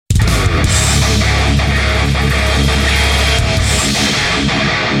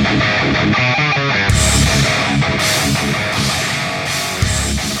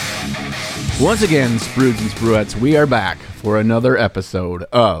Once again, Sproods and Spruettes, we are back for another episode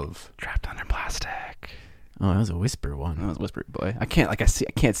of Trapped Under Plastic. Oh, that was a whisper one. That was whispery boy. I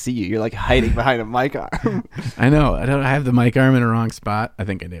can't see you. You're like hiding behind a mic arm. I know. I have the mic arm in the wrong spot. I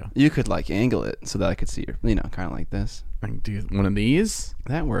think I do. You could like angle it so that I could see your, kind of like this. I can do one of these.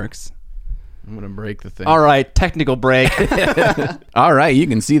 That works. I'm going to break the thing. All right, technical break. All right, you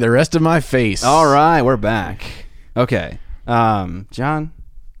can see the rest of my face. All right, we're back. Okay. John,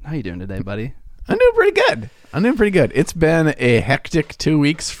 how you doing today, buddy? I'm doing pretty good. It's been a hectic 2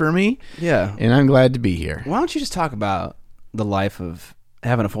 weeks for me. Yeah. And I'm glad to be here. Why don't you just talk about the life of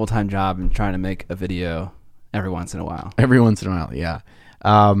having a full-time job and trying to make a video every once in a while? Every once in a while, yeah.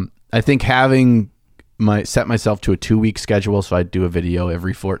 I think having set myself to a 2 week schedule, so I do a video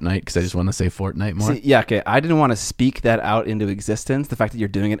every fortnight because I just want to say fortnight more. See, yeah, okay. I didn't want to speak that out into existence, the fact that you're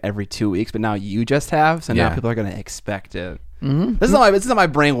doing it every 2 weeks, but now you just have, so now people are going to expect it. Mm-hmm. This is how my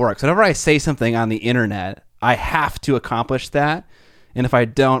brain works. Whenever I say something on the internet, I have to accomplish that, and if I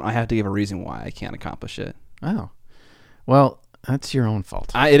don't, I have to give a reason why I can't accomplish it. Oh. Well, that's your own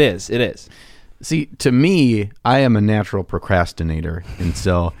fault. It is. See, to me, I am a natural procrastinator, and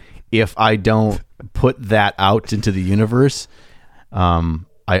so if I don't put that out into the universe, I'm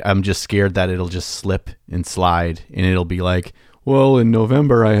just scared that it'll just slip and slide, and it'll be like, well, in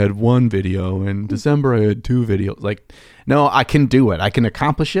November I had one video, in December I had two videos. Like, no, I can do it. I can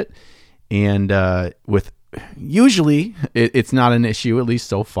accomplish it, and usually it's not an issue, at least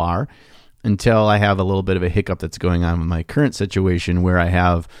so far, until I have a little bit of a hiccup that's going on with my current situation, where I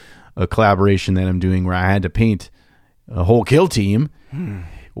have a collaboration that I'm doing where I had to paint a whole kill team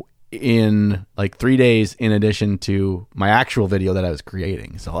in like 3 days, in addition to my actual video that I was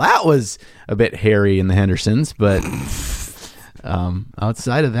creating. So that was a bit hairy in the Hendersons, but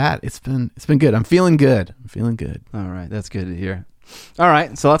outside of that, it's been good. I'm feeling good. All right, that's good to hear. All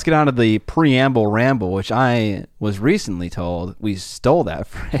right, so let's get on to the preamble ramble, which I was recently told we stole that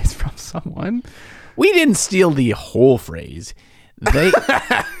phrase from someone. We didn't steal the whole phrase.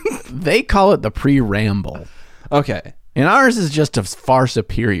 They call it the pre-ramble. Okay. And ours is just a far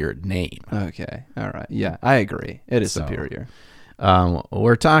superior name. Okay. All right. Yeah, I agree. It is superior.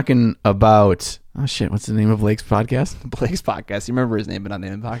 We're talking about... Oh, shit. What's the name of Blake's podcast? Blake's podcast. You remember his name, but not the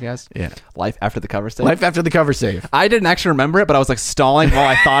name of the podcast? Yeah. Life After the Cover Save? Life After the Cover Save. I didn't actually remember it, but I was like stalling while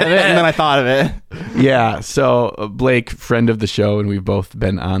I thought of it, and then I thought of it. Yeah. So Blake, friend of the show, and we've both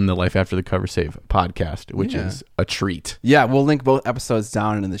been on the Life After the Cover Save podcast, which is a treat. Yeah. We'll link both episodes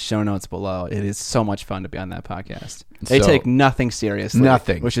down in the show notes below. It is so much fun to be on that podcast. They take nothing seriously.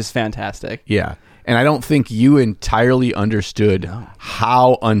 Nothing. Which is fantastic. Yeah. And I don't think you entirely understood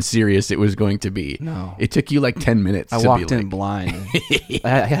how unserious it was going to be. No. It took you like 10 minutes. I walked in blind.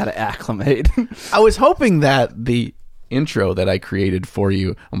 I had to acclimate. I was hoping that the intro that I created for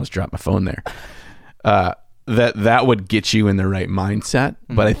you, almost dropped my phone there, that would get you in the right mindset.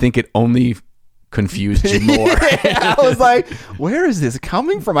 But I think it only confused you more. I was like, where is this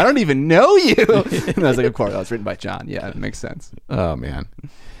coming from? I don't even know you. And I was like, of course, that was written by John. Yeah, it makes sense. Oh, man.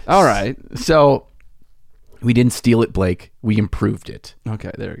 All right. So we didn't steal it, Blake. We improved it. Okay,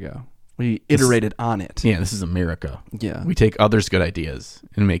 there we go. We iterated on it. Yeah, this is America. Yeah. We take others' good ideas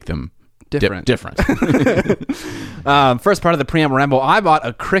and make them different. First part of the preamble ramble, I bought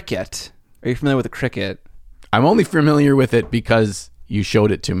a Cricut. Are you familiar with a Cricut? I'm only familiar with it because you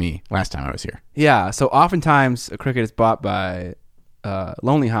showed it to me last time I was here. Yeah, so oftentimes a Cricut is bought by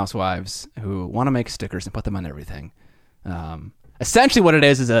lonely housewives who want to make stickers and put them on everything. Essentially what it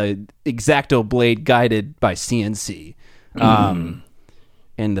is a X-Acto blade guided by CNC. And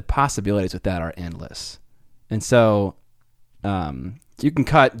the possibilities with that are endless. And so you can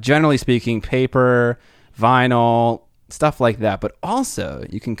cut, generally speaking, paper, vinyl, stuff like that. But also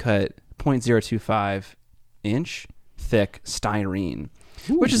you can cut 0.025 inch thick styrene.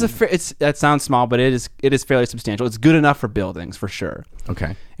 Ooh. Which is that sounds small, but it is fairly substantial. It's good enough for buildings for sure.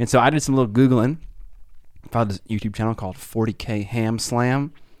 Okay. And so I did some little Googling. Found this YouTube channel called 40K Ham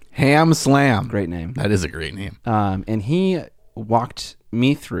Slam. Ham Slam. Great name. That is a great name. And he walked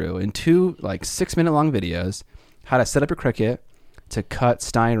me through in 2 6-minute long videos how to set up your Cricut to cut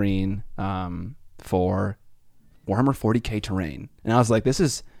styrene for Warhammer 40K terrain. And I was like, this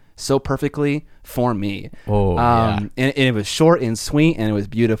is so perfectly for me. Oh, yeah. And it was short and sweet, and it was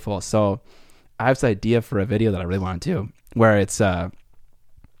beautiful. So I have this idea for a video that I really want to do, where it's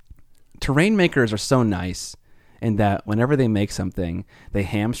terrain makers are so nice in that whenever they make something, they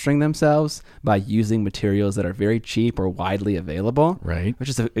hamstring themselves by using materials that are very cheap or widely available. Right. Which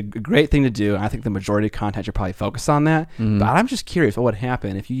is a great thing to do. And I think the majority of content should probably focus on that. But I'm just curious what would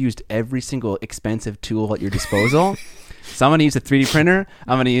happen if you used every single expensive tool at your disposal So I'm going to use a 3D printer.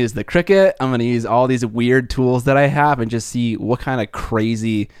 I'm going to use the Cricut. I'm going to use all these weird tools that I have and just see what kind of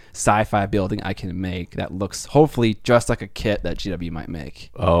crazy sci-fi building I can make that looks hopefully just like a kit that GW might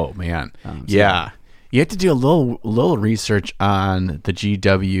make. Oh man, yeah. You have to do a little research on the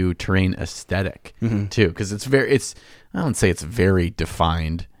GW terrain aesthetic too, because I don't say it's very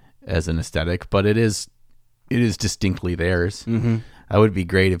defined as an aesthetic, but it is distinctly theirs. That would be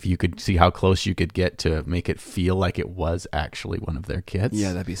great if you could see how close you could get to make it feel like it was actually one of their kits.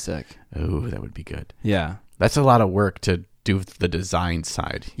 Yeah, that'd be sick. Oh, that would be good. Yeah. That's a lot of work to do the design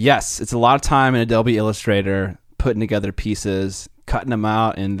side. Yes, it's a lot of time in Adobe Illustrator putting together pieces, cutting them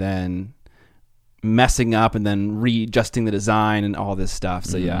out, and then messing up and then readjusting the design and all this stuff.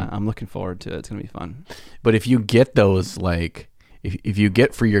 So yeah, I'm looking forward to it. It's going to be fun. But if you get those, like, if you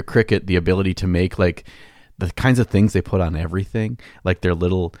get for your Cricut the ability to make, like, the kinds of things they put on everything, like their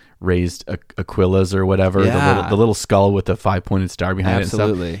little raised Aquilas or whatever, the little skull with the 5-pointed star behind it and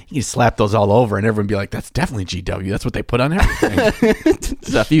stuff. You slap those all over and everyone be like, that's definitely GW. That's what they put on everything.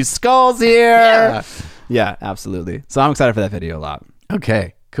 There's a few skulls here. Yeah, absolutely. So I'm excited for that video a lot.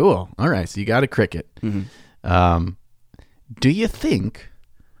 Okay, cool. All right, so you got a Cricut. Do you think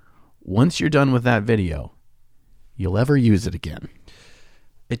once you're done with that video, you'll ever use it again?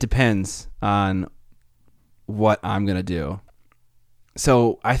 It depends on what I'm going to do.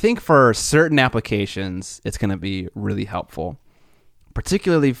 So I think for certain applications, it's going to be really helpful,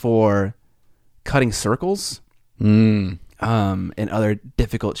 particularly for cutting circles and other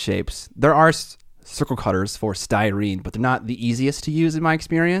difficult shapes. There are circle cutters for styrene, but they're not the easiest to use in my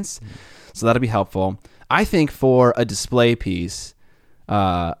experience. So that'll be helpful. I think for a display piece,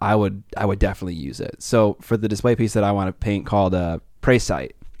 I would definitely use it. So for the display piece that I want to paint called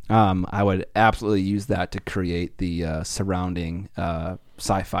Praesite, I would absolutely use that to create the surrounding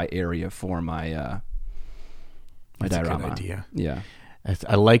sci-fi area for my my That's diorama. a good idea. Yeah,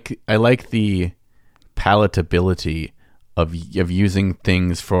 I like the palatability of using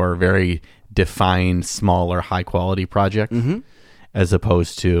things for very defined, smaller, high quality projects, as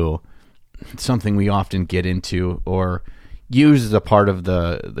opposed to something we often get into or use as a part of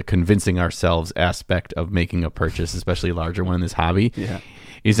the convincing ourselves aspect of making a purchase, especially a larger one in this hobby.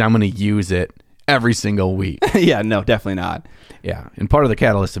 Is I'm going to use it every single week. Yeah, no, definitely not. Yeah, and part of the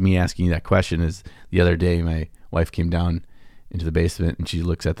catalyst of me asking you that question is the other day my wife came down into the basement and she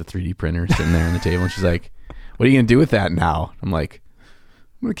looks at the 3D printer sitting there on the table and she's like, "What are you going to do with that now?" I'm like,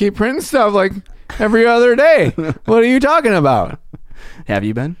 "I'm going to keep printing stuff like every other day." What are you talking about? Have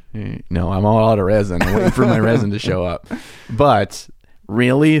you been? No, I'm all out of resin. I'm waiting for my resin to show up. But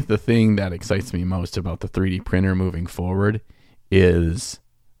really, the thing that excites me most about the 3D printer moving forward is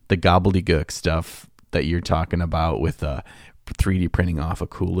the gobbledygook stuff that you're talking about with 3D printing off a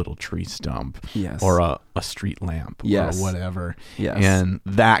cool little tree stump, or a street lamp, or whatever. And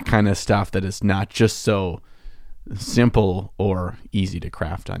that kind of stuff that is not just so simple or easy to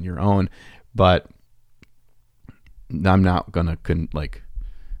craft on your own, but I'm not gonna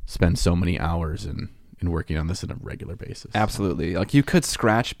spend so many hours in working on this on a regular basis. Absolutely. Like you could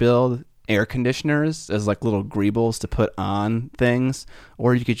scratch build air conditioners as like little greebles to put on things,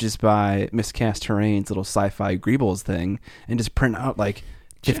 or you could just buy Miscast Terrain's little sci-fi greebles thing and just print out like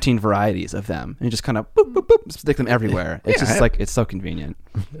 15 varieties of them and just kind of boop, boop, boop, stick them everywhere. It's it's so convenient.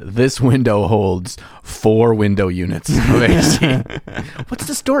 This window holds 4 window units of AC. What's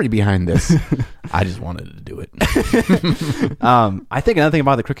the story behind this? I just wanted to do it. I think another thing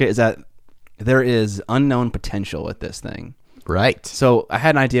about the Cricut is that there is unknown potential with this thing. Right. So I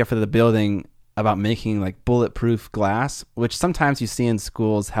had an idea for the building about making like bulletproof glass, which sometimes you see in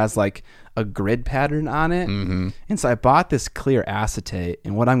schools has like a grid pattern on it. And so I bought this clear acetate,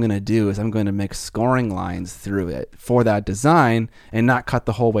 and what I'm going to do is I'm going to make scoring lines through it for that design and not cut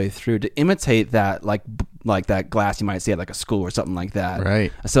the whole way through to imitate that like that glass you might see at like a school or something like that.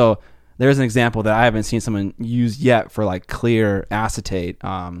 Right. So there's an example that I haven't seen someone use yet for like clear acetate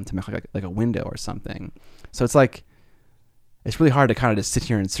to make like a window or something. So it's like, it's really hard to kind of just sit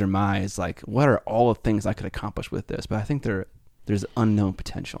here and surmise like what are all the things I could accomplish with this, but I think there's unknown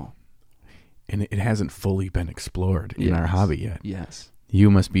potential, and it hasn't fully been explored in our hobby yet. Yes,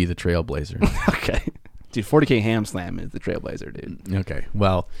 you must be the trailblazer. Okay, dude, 40K Ham Slam is the trailblazer, dude. Okay,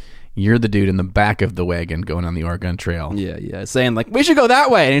 well, you're the dude in the back of the wagon going on the Oregon Trail. Yeah, saying like we should go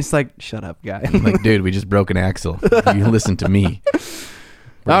that way, and it's like, shut up, guy. Like, dude, we just broke an axle. You listen to me.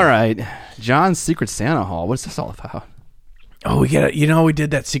 All right, John's Secret Santa haul. What's this all about? Oh, we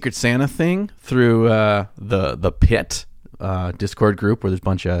did that Secret Santa thing through the Pit Discord group where there's a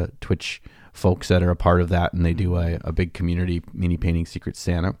bunch of Twitch folks that are a part of that, and they do a big community mini painting Secret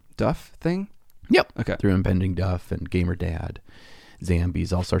Santa. Duff thing? Yep. Okay. Through Impending Duff and Gamer Dad,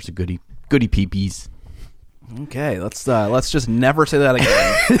 Zambies, all sorts of goody peepees. Okay, let's just never say that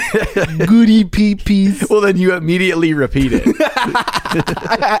again. Goody peepees. Well, then you immediately repeat it.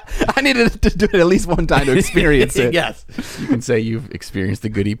 I needed to do it at least one time to experience it. Yes. You can say you've experienced the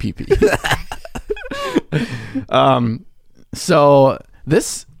goody peepee. So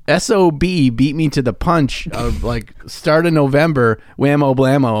this SOB beat me to the punch of like start of November, whammo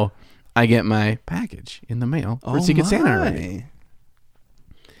blammo, I get my package in the mail for Secret Santa already.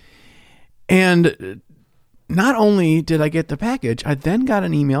 And not only did I get the package, I then got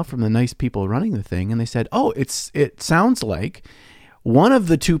an email from the nice people running the thing, and they said, "Oh, it sounds like one of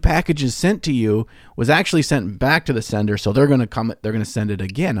the 2 packages sent to you was actually sent back to the sender, so they're going to send it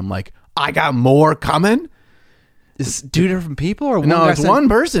again." I'm like, "I got more coming?" Is 2 different people or one No, guy it's sent- one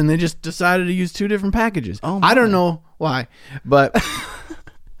person. They just decided to use 2 different packages. Oh, I don't my. know why, but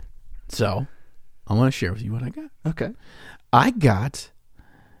so I want to share with you what I got. Okay. I got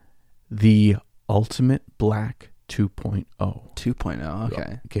the Ultimate Black 2.0. 2.0.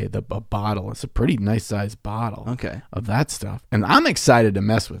 Okay. Okay, a bottle. It's a pretty nice sized bottle. Okay. Of that stuff, and I'm excited to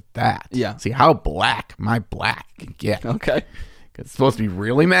mess with that. Yeah. See how black my black can get. Okay. 'Cause it's supposed to be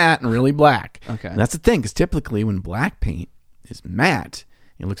really matte and really black. Okay. And that's the thing, because typically when black paint is matte,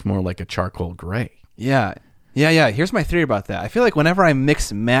 it looks more like a charcoal gray. Yeah. Here's my theory about that. I feel like whenever I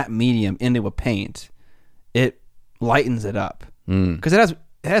mix matte medium into a paint, it lightens it up because it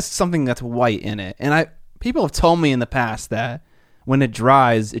has something that's white in it. And people have told me in the past that when it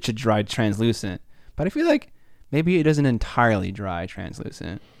dries, it should dry translucent. But I feel like maybe it doesn't entirely dry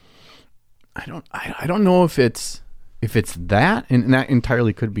translucent. I don't know if it's that, and that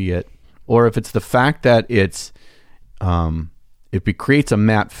entirely could be it, or if it's the fact that it creates a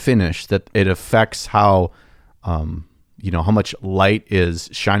matte finish that it affects how how much light is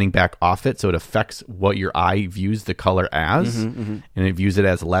shining back off it, so it affects what your eye views the color as, and it views it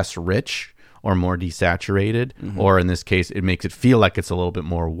as less rich or more desaturated, or in this case, it makes it feel like it's a little bit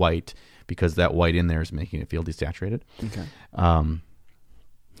more white because that white in there is making it feel desaturated. Okay.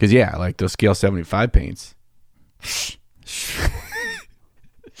 Because like those Scale 75 paints.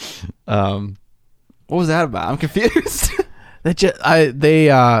 What was that about? I'm confused.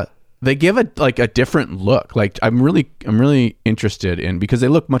 They give it like a different look. Like I'm really interested in, because they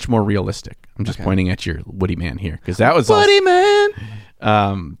look much more realistic. I'm just pointing at your Woody Man here, because that was Woody Man.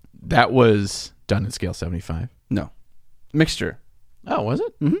 That was done in Scale 75. No. Mixture. Oh, was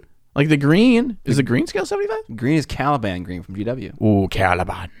it? Mm-hmm. Like the green is the green Scale 75. Green is Caliban green from GW. Ooh,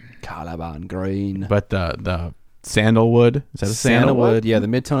 Caliban. Caliban green. But the sandalwood, is that a sandalwood? Yeah, the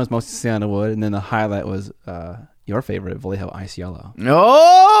midtone is mostly sandalwood, and then the highlight was your favorite, Vallejo Ice Yellow.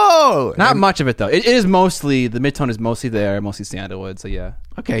 No, Not much of it though. It is mostly, the midtone is mostly there, mostly sandalwood. So yeah.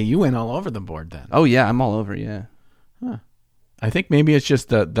 Okay, you went all over the board then. Oh yeah, I'm all over. Yeah. Huh. I think maybe it's just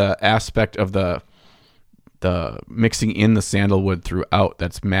the aspect of the mixing in the sandalwood throughout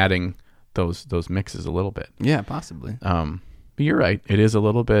that's matting those mixes a little bit. Yeah, possibly. But you're right. It is a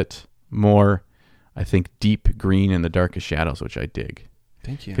little bit more, I think, deep green in the darkest shadows, which I dig.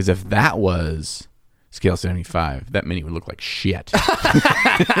 Thank you. Because if that was Scale 75, that mini would look like shit.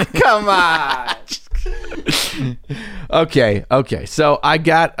 Come on. Okay. So I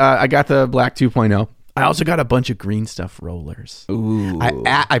got the black 2.0. I also got a bunch of green stuff rollers. Ooh.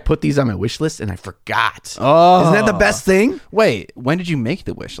 I put these on my wish list and I forgot. Oh. Isn't that the best thing? Wait, when did you make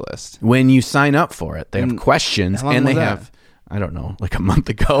the wish list? When you sign up for it, they have questions, how long and they was that? have, I don't know, like a month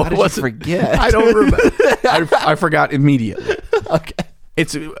ago. How did you forget? I don't remember. I forgot immediately. Okay.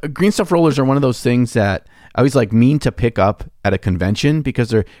 It's green stuff rollers are one of those things that I always like mean to pick up at a convention, because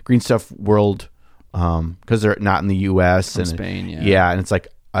they're Green Stuff World, because they're not in the U.S. From and Spain, yeah. Yeah, and it's like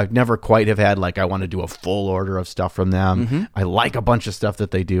I've never quite have had like I want to do a full order of stuff from them. I like a bunch of stuff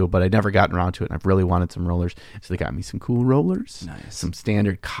that they do, but I never gotten around to it, and I've really wanted some rollers. So they got me some cool rollers. Nice. Some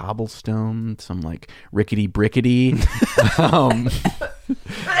standard cobblestone, some like rickety brickety.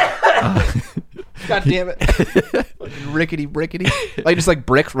 God damn it. Fucking rickety brickety. Like just like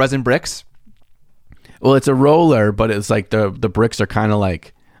bricks, resin bricks. Well, it's a roller, but it's like the bricks are kind of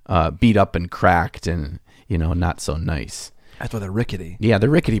like beat up and cracked and, not so nice. That's why they're rickety. Yeah,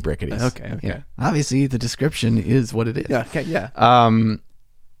 they're rickety bricketies. Okay. Yeah. Obviously, the description is what it is. Yeah. Okay. Yeah. And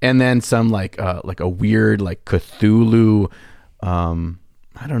then some like a weird like Cthulhu,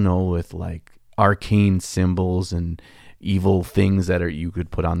 I don't know, with like arcane symbols and evil things that you could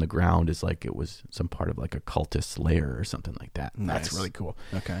put on the ground, is like it was some part of like a cultist lair or something like that. Nice. That's really cool.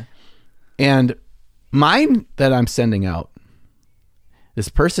 Okay. And mine that I'm sending out, this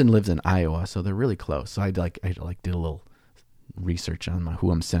person lives in Iowa, so they're really close. So I did a little research on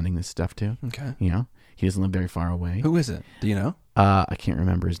who I'm sending this stuff to. Okay. You know, he doesn't live very far away. Who is it? Do you know? I can't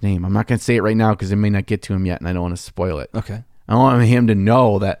remember his name. I'm not going to say it right now because I may not get to him yet, and I don't want to spoil it. Okay. I want him to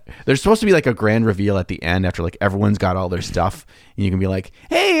know that there's supposed to be like a grand reveal at the end after like everyone's got all their stuff, and you can be like,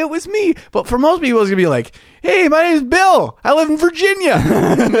 "Hey, it was me." But for most people, it's gonna be like, "Hey, my name's Bill. I live in Virginia."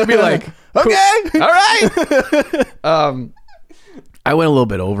 And they'll be like, "Okay, all right." I went a little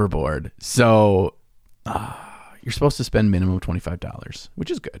bit overboard, so you're supposed to spend minimum $25, which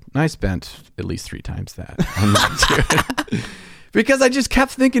is good. And I spent at least 3 times that on that because I just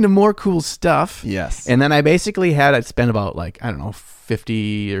kept thinking of more cool stuff. Yes. And then I basically I'd spent about like, I don't know,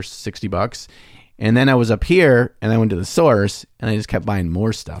 50 or $60. And then I was up here and I went to the source and I just kept buying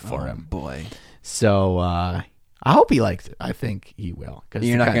more stuff for him. Boy. So I hope he likes it. I think he will.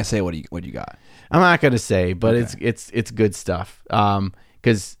 You're not going to say what you got. I'm not going to say, but Okay. it's good stuff.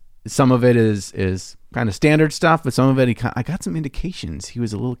 Because some of it is kind of standard stuff, but some of it I got some indications he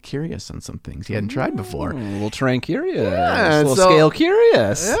was a little curious on some things he hadn't tried before. A little terrain curious. Yeah, a little so- scale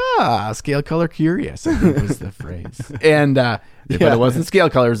curious. Yeah, scale color curious, I think was the phrase. And but it wasn't scale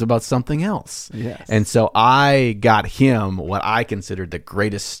color, it was about something else. Yes. And so I got him what I considered the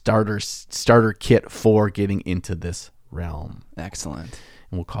greatest starter kit for getting into this realm. Excellent.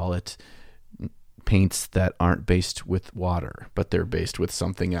 And we'll call it paints that aren't based with water, but they're based with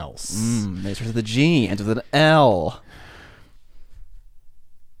something else. It starts with a G, ends with an L.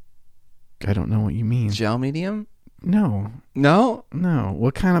 I don't know what you mean. Gel medium? No. No?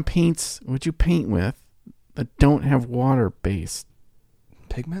 What kind of paints would you paint with that don't have water based?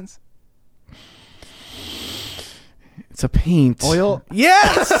 Pigments? It's a paint. Oil?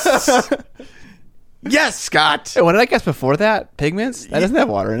 Yes! Yes, Scott. Hey, what did I guess before that? Pigments? That doesn't have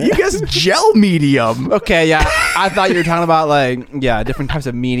water in it. You guessed gel medium. Okay, yeah. I thought you were talking about different types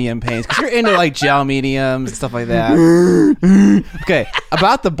of medium paints because you're into like gel mediums and stuff like that. Okay,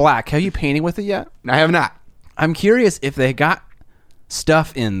 about the black. Have you painted with it yet? I have not. I'm curious if they got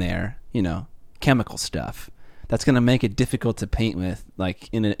stuff in there, chemical stuff that's going to make it difficult to paint with, like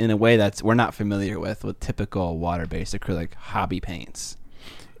in a way that's we're not familiar with typical water-based acrylic hobby paints.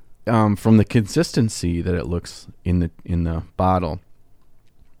 From the consistency that it looks in the bottle,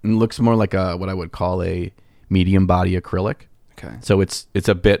 it looks more like what I would call a medium body acrylic. Okay. So it's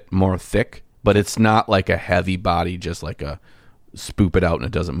a bit more thick, but it's not like a heavy body, just like a spoop it out and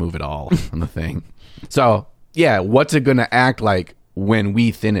it doesn't move at all on the thing. So yeah, what's it going to act like when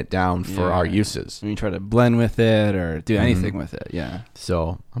we thin it down for our uses? When you try to blend with it or do anything with it, yeah.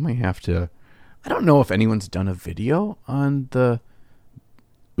 So I might have to. I don't know if anyone's done a video on the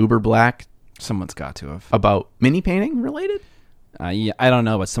Uber Black Someone's got to have. about mini painting related. Yeah, I don't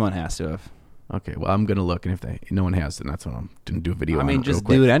know, but someone has to have. Okay, well I'm gonna look, and if no one has, then that's what I'm gonna do a video. I on mean, it just real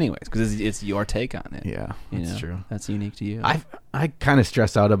quick. do it anyways because it's your take on it. Yeah, that's true. That's unique to you. I kind of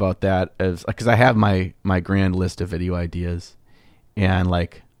stress out about that as because I have my grand list of video ideas, and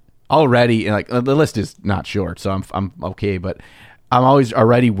like already, and like the list is not short, so I'm okay, but I'm always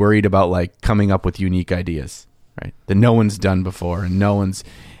already worried about like coming up with unique ideas, right? That no one's done before, and no one's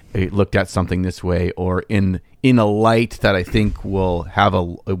looked at something this way, or in a light that I think will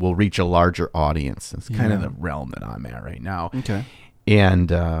reach a larger audience. It's kind of the realm that I'm at right now. Okay.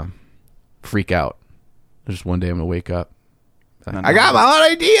 And freak out. Just one day I'm gonna wake up. I got my own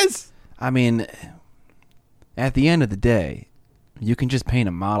ideas. I mean, at the end of the day, you can just paint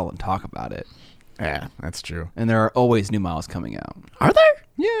a model and talk about it. Yeah, that's true. And there are always new models coming out. Are there?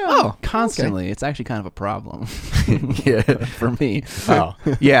 Yeah. Oh, constantly. It's actually kind of a problem Yeah. for me. Oh,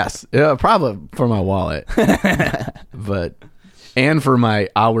 yes. A problem for my wallet, and for my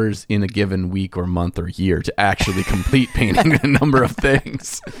hours in a given week or month or year to actually complete painting a number of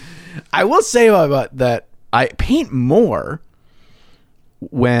things. I will say about that, I paint more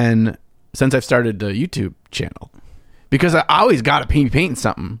since I've started the YouTube channel. Because I always got to painting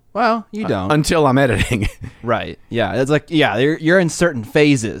something. Well, you don't. Until I'm editing. Right. Yeah. It's like, you're in certain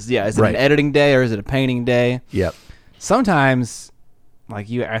phases. Yeah. Is it Right. an editing day or is it a painting day? Yep. Sometimes, like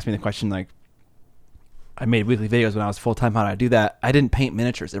you asked me the question, like I made weekly videos when I was full-time. How did I do that? I didn't paint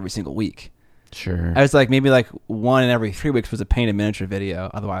miniatures every single week. Sure. I was like, maybe like one in every 3 weeks was a painted miniature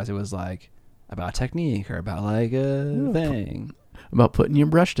video. Otherwise it was like about technique or about like a thing. About putting your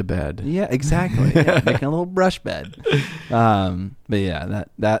brush to bed. Yeah, exactly. Yeah, making a little brush bed. But yeah,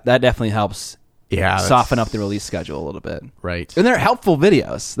 that definitely helps soften up the release schedule a little bit. Right. And they're helpful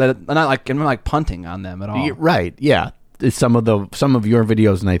videos that I'm not like punting on them at all. Right. Yeah. Some of your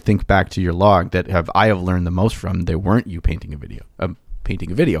videos, and I think back to your log that I have learned the most from. They weren't you painting a miniature.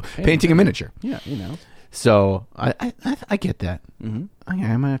 Yeah, So I get that. Mm-hmm.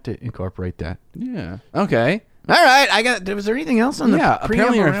 I might have to incorporate that. Yeah. Okay. All right. Was there anything else on the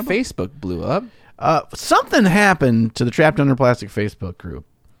apparently our preamble? Facebook blew up. Something happened to the Trapped Under Plastic Facebook group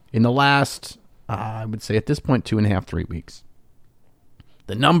in the last, I would say at this point, 2.5, 3 weeks.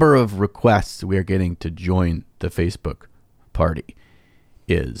 The number of requests we are getting to join the Facebook party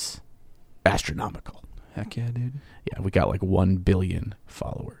is astronomical. Heck yeah, dude. Yeah, we got like 1 billion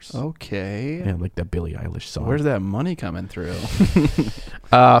followers. Okay. Yeah, like that Billie Eilish song. Where's that money coming through?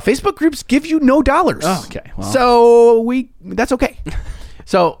 Facebook groups give you no dollars. Oh, okay. Well. So that's okay.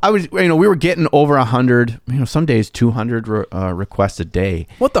 So we were getting over 100, some days 200 requests a day.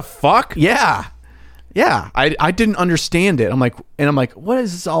 What the fuck? Yeah. I didn't understand it. I'm like, what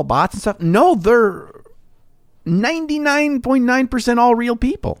is this, all bots and stuff? No, they're 99.9% all real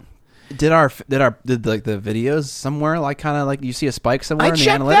people. Did like the videos somewhere like kind of like you see a spike somewhere in the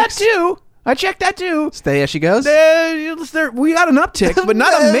analytics? I checked that too. Stay as she goes. We got an uptick, but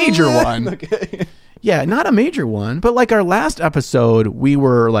not a major one. Okay. Yeah, not a major one. But like our last episode, we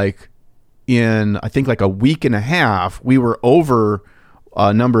were like in, I think like a week and a half, we were over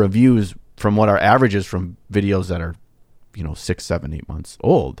a number of views from what our average is from videos that are, 6, 7, 8 months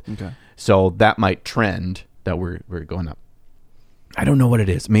old. Okay. So that might trend that we're going up. I don't know what it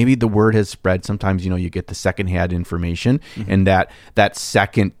is. Maybe the word has spread. Sometimes, you get the secondhand information, and that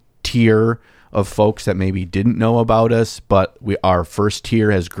second tier of folks that maybe didn't know about us, but our first tier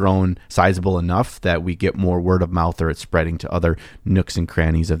has grown sizable enough that we get more word of mouth, or it's spreading to other nooks and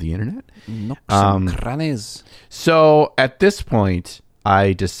crannies of the internet. Nooks and crannies. So at this point,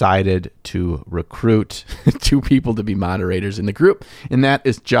 I decided to recruit 2 people to be moderators in the group, and that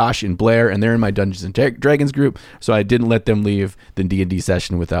is Josh and Blair, and they're in my Dungeons and Dragons group, so I didn't let them leave the D&D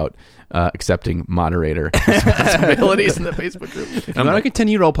session without accepting moderator responsibilities in the Facebook group. If you want to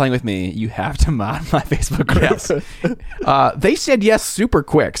continue role-playing with me, you have to mod my Facebook group. Yes. They said yes super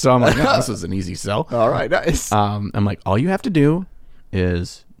quick, so I'm like, oh, this was an easy sell. All right, nice. I'm like, all you have to do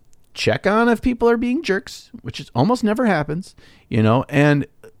is check on if people are being jerks, which is almost never happens, and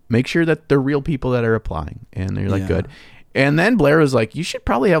make sure that they're real people that are applying. And they're like, good. And then Blair was like, you should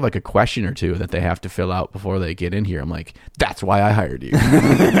probably have like a question or 2 that they have to fill out before they get in here. I'm like, that's why I hired you.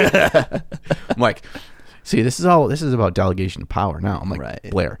 I'm like, see, this is about delegation of power now. I'm like, right.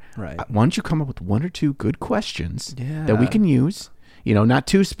 Blair, right. Why don't you come up with 1 or 2 good questions that we can use? Not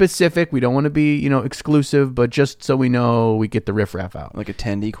too specific. We don't want to be, exclusive, but just so we know we get the riffraff out. Like a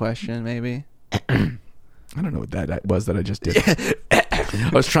Tendy question, maybe? I don't know what that was that I just did. I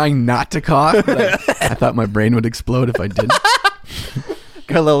was trying not to cough, but I thought my brain would explode if I didn't.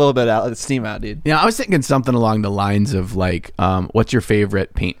 Got a little bit out, steam out, dude. Yeah, I was thinking something along the lines of like, what's your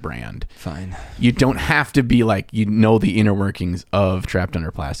favorite paint brand? Fine. You don't have to be like, the inner workings of Trapped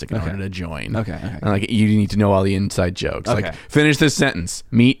Under Plastic in order to join. Okay. And like, you need to know all the inside jokes. Okay. Like, finish this sentence.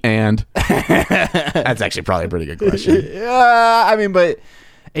 Meat and. That's actually probably a pretty good question. Yeah, I mean, but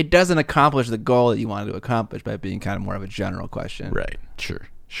it doesn't accomplish the goal that you wanted to accomplish by being kind of more of a general question. Right.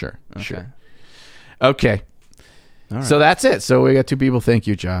 Sure. Okay. All right. So that's it. So we got 2 people. Thank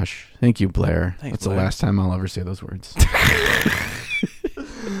you, Josh. Thank you, Blair. Thanks, That's Blair. the last time I'll ever say those words.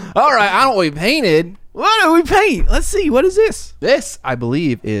 All right, I don't know what we painted. What do we paint? Let's see. What is this? This, I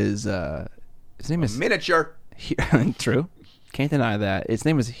believe, is his name is Miniature. True. Can't deny that. His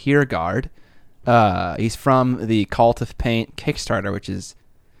name is Heergaard. He's from the Cult of Paint Kickstarter, which is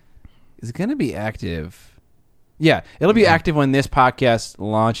going to be active. Yeah, it'll be active when this podcast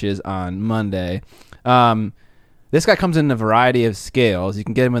launches on Monday. This guy comes in a variety of scales. You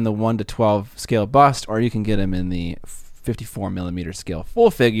can get him in the 1 to 12 scale bust, or you can get him in the 54 millimeter scale full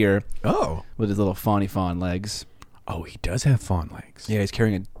figure. Oh. With his little fawny fawn legs. Oh, he does have fawn legs. Yeah, he's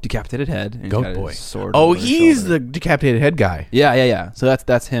carrying a decapitated head. And he's Goat got boy. his sword Oh, over his he's shoulder. the decapitated head guy. Yeah. So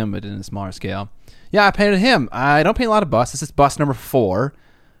that's him, but in a smaller scale. Yeah, I painted him. I don't paint a lot of busts. This is bust number 4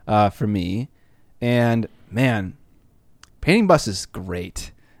 for me. And man, painting busts is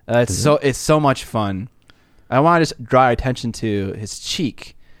great. It's so much fun. I want to just draw attention to his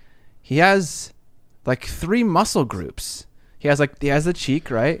cheek. He has like 3 muscle groups. He has the cheek,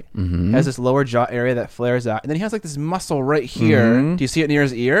 right? Mm-hmm. He has this lower jaw area that flares out, and then he has like this muscle right here. Mm-hmm. Do you see it near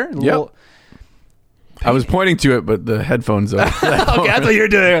his ear? Yep. I was pointing to it, but the headphones are. Okay, that's what you're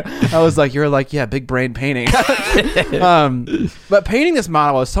doing. I was like, yeah, big brain painting. But painting this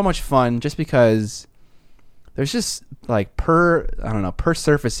model is so much fun just because there's just like per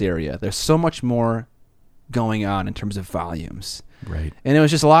surface area, there's so much more going on in terms of volumes. Right. And it was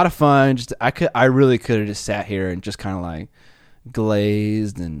just a lot of fun. I really could have just sat here and just kind of like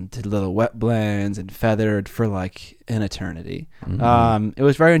glazed and did little wet blends and feathered for like an eternity. Mm-hmm. It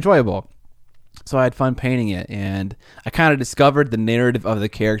was very enjoyable. So I had fun painting it, and I kind of discovered the narrative of the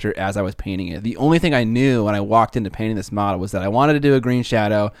character as I was painting it. The only thing I knew when I walked into painting this model was that I wanted to do a green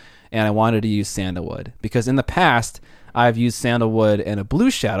shadow, and I wanted to use sandalwood. Because in the past, I've used sandalwood and a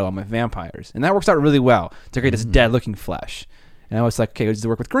blue shadow on my vampires, and that works out really well to create this dead-looking flesh. And I was like, okay, let's just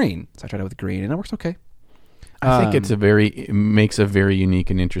work with green. So I tried it with green, and it works okay. I think it makes a very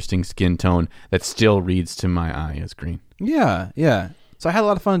unique and interesting skin tone that still reads to my eye as green. Yeah, yeah. So I had a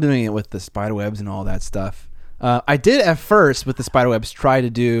lot of fun doing it with the spider webs and all that stuff. I did at first with the spider webs try to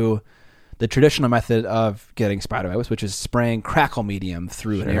do the traditional method of getting spider webs, which is spraying crackle medium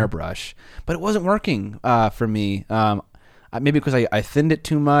through an airbrush, but it wasn't working for me. Maybe because I thinned it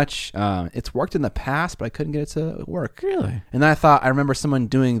too much. It's worked in the past, but I couldn't get it to work. Really? And then I remember someone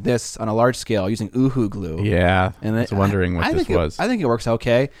doing this on a large scale using Uhu glue. Yeah, and I was wondering what this was. I think it works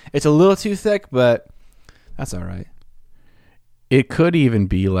okay. It's a little too thick, but that's all right. It could even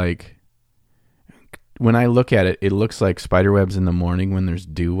be like, when I look at it, it looks like spider webs in the morning when there's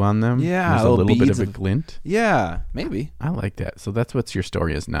dew on them. Yeah, there's a little bit beads of a glint. Yeah, maybe. I like that. So that's what your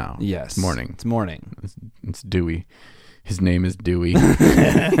story is now. Yes. It's morning. It's morning. It's Dewey. His name is Dewey.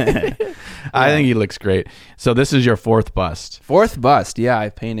 I think he looks great. So this is your fourth bust. Fourth bust. Yeah, I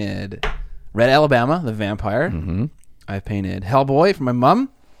painted Red Alabama, the vampire. Mm-hmm. I painted Hellboy for my mom.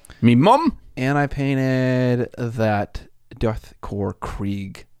 Me mom. And I painted that Deathcore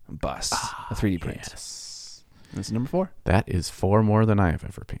Krieg bust, a 3D print. Yes. That's number 4. That is 4 more than I have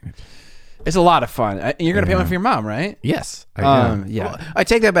ever painted. It's a lot of fun. You're going to paint one for your mom, right? Yes. I yeah. Well, I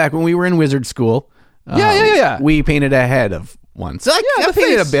take that back. When we were in wizard school, yeah. we painted a head of one. So I the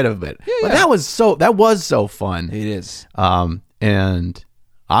painted face. a bit of it. Yeah, but yeah. that was so fun. It is. And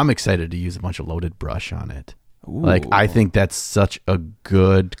I'm excited to use a bunch of loaded brush on it. Ooh. Like, I think that's such a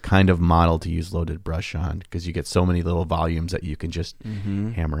good kind of model to use loaded brush on, because you get so many little volumes that you can just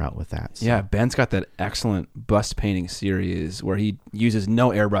hammer out with that. So. Yeah, Ben's got that excellent bust painting series where he uses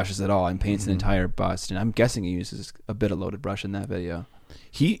no airbrushes at all and paints an entire bust. And I'm guessing he uses a bit of loaded brush in that video.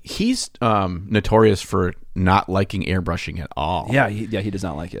 He's notorious for not liking airbrushing at all. Yeah, he does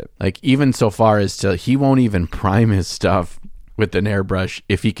not like it. Like, even so far as to, he won't even prime his stuff with an airbrush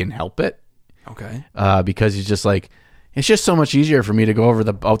if he can help it. Okay. Because he's just like, it's just so much easier for me to go over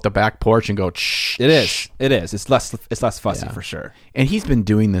out the back porch and go. Shh. It is. It's less fussy for sure. And he's been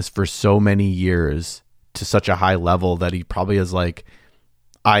doing this for so many years to such a high level that he probably is like,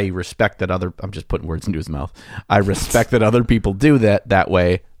 I respect that I'm just putting words into his mouth. I respect that other people do that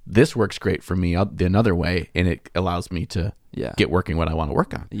way. This works great for me another way, and it allows me to get working what I want to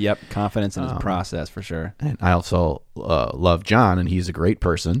work on. Yep, confidence in his process for sure. And I also love John, and he's a great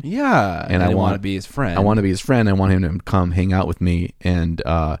person. Yeah, and I want to be his friend. I want to be his friend. I want him to come hang out with me and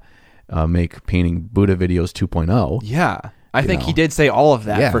make painting Buddha videos 2.0. Yeah. I think he did say all of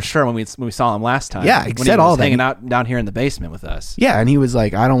that for sure when we saw him last time. Yeah, he said all that. Hanging out down here in the basement with us. Yeah, and he was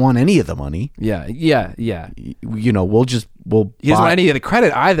like, I don't want any of the money. Yeah. You know, we'll He doesn't want any of the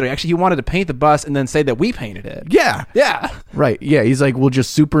credit either. Actually, he wanted to paint the bus and then say that we painted it. Yeah. Yeah. Right. Yeah, he's like, we'll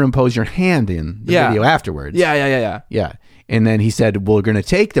just superimpose your hand in the video afterwards. Yeah. Yeah. And then he said, we're going to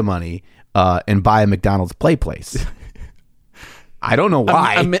take the money and buy a McDonald's play place. I don't know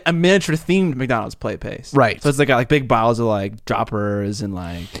why. A miniature themed McDonald's play place. Right. So it's got like big bottles of like droppers and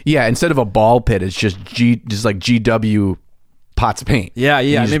like. Yeah. Instead of a ball pit, it's just like GW pots of paint. Yeah.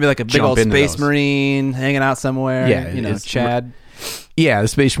 Maybe like a big old Space Marine hanging out somewhere. Yeah. Chad. Yeah. The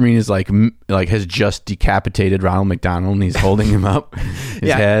Space Marine is like has just decapitated Ronald McDonald and he's holding him up.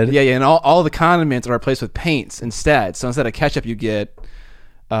 His head. Yeah. And all the condiments are replaced with paints instead. So instead of ketchup, you get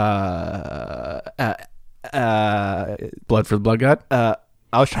Blood for the Blood God. I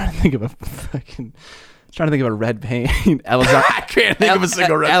was trying to think of a red paint. I can't think of a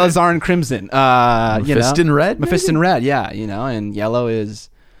single red. Alizarin Crimson. Mephiston Red. Mephiston Red. Yeah, and yellow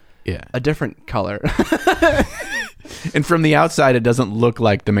is a different color. And from the outside, it doesn't look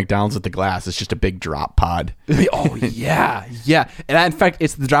like the McDonald's with the glass. It's just a big drop pod. Oh yeah. And in fact,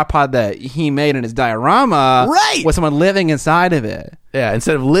 it's the drop pod that he made in his diorama, right? With someone living inside of it. Yeah.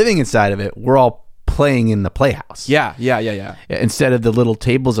 Instead of living inside of it, we're all playing in the playhouse. Yeah. Instead of the little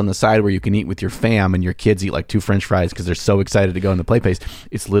tables on the side where you can eat with your fam and your kids eat like 2 French fries because they're so excited to go in the play place,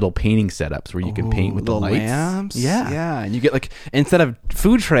 it's little painting setups where you can paint with the lights. Lamps. Yeah. And you get like, instead of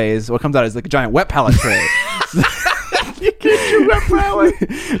food trays, what comes out is like a giant wet palette tray. You get your wet palette.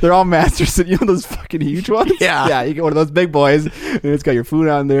 They're all masters. You know those fucking huge ones? Yeah. You get one of those big boys, and it's got your food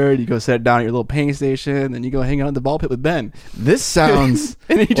on there, and you go set it down at your little painting station, and you go hang out in the ball pit with Ben. This sounds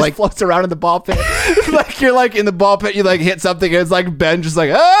and he just floats around in the ball pit. Like you're like in the ball pit, you like hit something, and it's like Ben just like,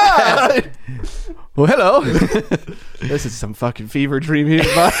 ah! Well, hello. This is some fucking fever dream here,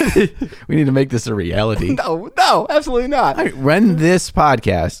 bud. We need to make this a reality. No, absolutely not. All right, when this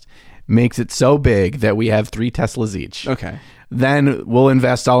podcast makes it so big that we have 3 Teslas each, Okay. then we'll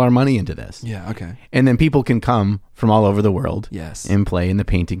invest all our money into this. Yeah, okay. And then people can come from all over the world Yes. and play in the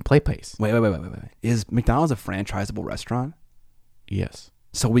painting play place. Wait. Is McDonald's a franchisable restaurant? Yes.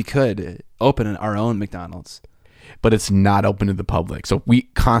 So we could open our own McDonald's. But it's not open to the public. So we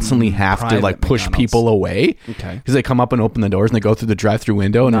constantly have to private like push McDonald's. people away. Okay. Because they come up and open the doors and they go through the drive-through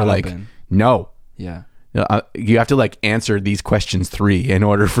window and Not they're like, open. no. Yeah. You have to like answer these questions 3 in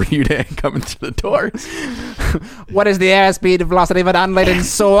order for you to come into the doors. What is the airspeed velocity of an unleaded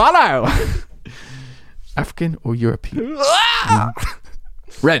swallow? African or European?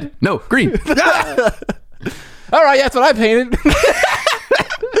 Red. No. Green. All right, that's what I painted.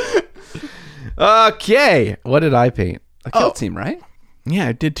 Okay. What did I paint? A kill team, right? Yeah,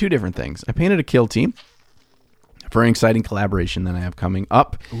 I did 2 different things. I painted a kill team for an exciting collaboration that I have coming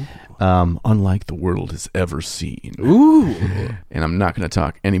up. Unlike the world has ever seen. Ooh. And I'm not going to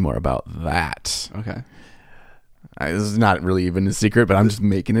talk any more about that. Okay. This is not really even a secret, but I'm just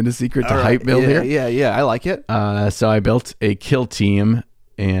making it a secret to hype build here. Yeah. I like it. So I built a kill team,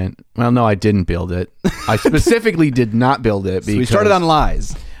 and well, no, I didn't build it. I specifically did not build it. So we started on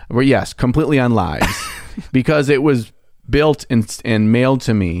lies. Well, yes, completely on lies, because it was built and mailed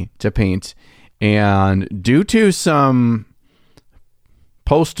to me to paint, and due to some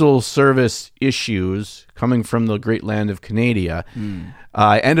postal service issues coming from the great land of Canada,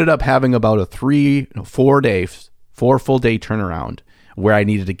 I ended up having about a 4 full day turnaround where I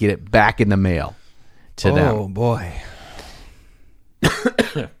needed to get it back in the mail to them. Oh boy.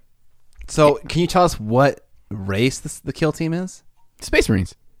 So, can you tell us what race the kill team is? Space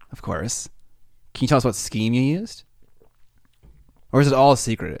Marines. Of course. Can you tell us what scheme you used? Or is it all a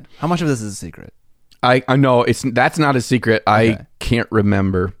secret? How much of this is a secret? I know that's not a secret. Okay. I can't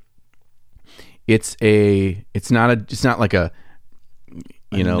remember. It's not like a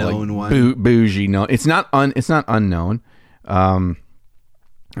known like one? bougie. No, it's not unknown. I'm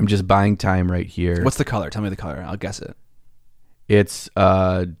just buying time right here. What's the color? Tell me the color. I'll guess it. It's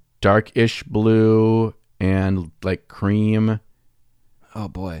darkish blue and like cream. Oh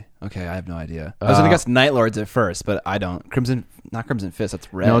boy. Okay, I have no idea. I was gonna guess Night Lords at first, but I don't. Not Crimson Fist.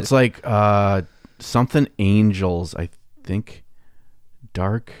 That's red. No, it's like something angels. I think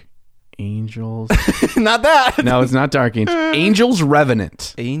dark angels. Not that. No, it's not dark angels. Angels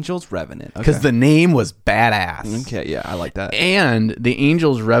Revenant. Angels Revenant. Because the name was badass. Okay, yeah, I like that. And the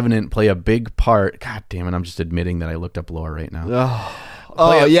Angels Revenant play a big part. God damn it! I'm just admitting that I looked up lore right now.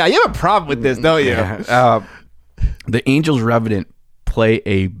 Oh yeah, you have a problem with this, don't you? The Angels Revenant play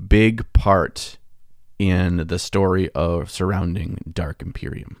a big part in the story of surrounding Dark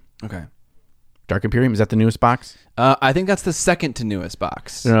Imperium. Okay. Dark Imperium, is that the newest box? I think that's the second to newest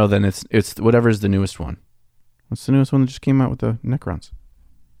box. No, then it's whatever's the newest one. What's the newest one that just came out with the Necrons?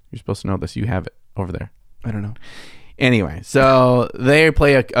 You're supposed to know this. You have it over there. I don't know. Anyway, so they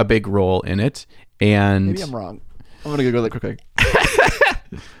play a big role in it, and Maybe I'm wrong. I'm gonna go that quick.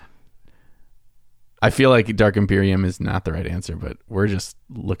 I feel like Dark Imperium is not the right answer, but we're just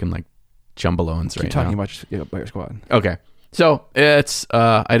looking like jumbalones right Keep talking now. about your squad. Okay, so it's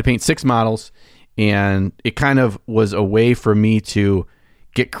I had to paint 6 models, and it kind of was a way for me to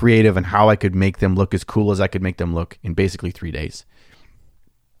get creative and how I could make them look as cool as I could make them look in basically 3 days.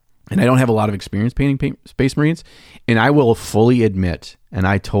 And I don't have a lot of experience painting Space Marines, and I will fully admit, and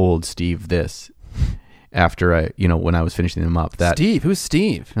I told Steve this after when I was finishing them up, that Steve, who's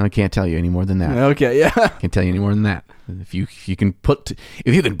Steve? I can't tell you any more than that. Okay, yeah. Can't tell you any more than that. If you can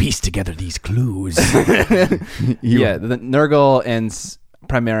piece together these clues, Yeah, the Nurgle and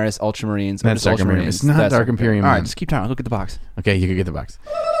Primaris Ultramarines. That's Dark Imperium. It's not Dark Imperium. All right, man. just keep talking. Look at the box. Okay, you can get the box.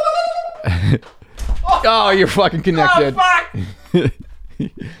 Oh, you're fucking connected. Oh, fuck!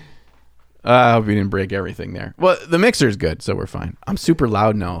 I hope you didn't break everything there. Well, the mixer's good, so we're fine. I'm super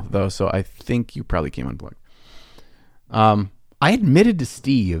loud now, though, so I think you probably came unplugged. I admitted to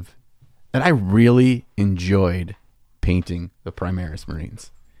Steve that I really enjoyed painting the Primaris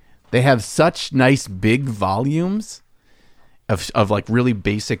Marines. They have such nice big volumes of like really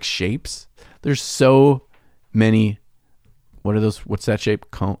basic shapes. There's so many. What are those? What's that shape?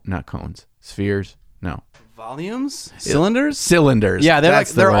 Not cones. Spheres? No. Volumes? Cylinders? Cylinders. Yeah,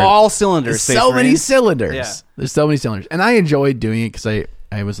 they're all cylinders. There's Space so many Marines. cylinders. Yeah. There's so many cylinders. And I enjoyed doing it because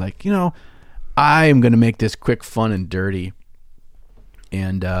I was like, I am going to make this quick, fun, and dirty.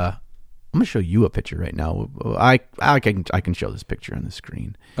 And I'm gonna show you a picture right now. I can show this picture on the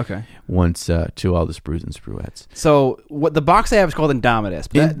screen. Okay. Once to all the sprues and spruettes. So what the box I have is called Indomitus,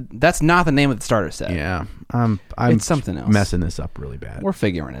 but that's not the name of the starter set. Yeah, I'm It's something else. messing this up really bad. We're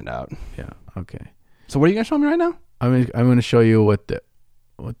figuring it out. Yeah. Okay. So what are you gonna show me right now? I'm gonna show you what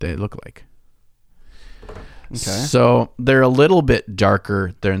they look like. Okay. So they're a little bit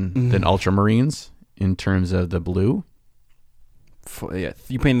darker than ultramarines in terms of the blue. Yeah,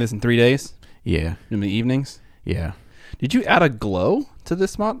 you painted this in 3 days Yeah. in the evenings. Yeah. Did you add a glow to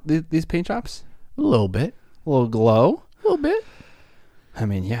this these paint jobs? A little bit. A little glow. A little bit. I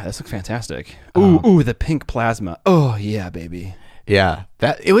mean, yeah, this looks fantastic. Ooh, the pink plasma. Oh yeah, baby. Yeah,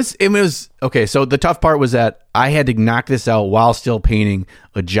 it was okay. So the tough part was that I had to knock this out while still painting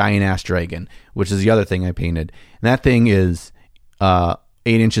a giant ass dragon, which is the other thing I painted. And that thing is 8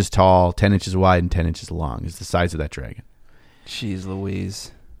 inches tall, 10 inches wide, and 10 inches long. Is the size of that dragon. Jeez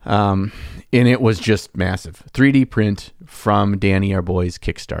Louise. And it was just massive. 3D print from Danny, our boy's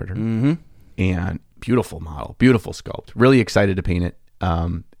Kickstarter, and beautiful model, beautiful sculpt. Really excited to paint it.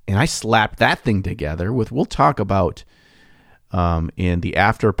 And I slapped that thing together with. We'll talk about. In the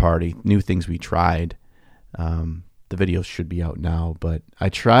after party, new things we tried. The videos should be out now, but I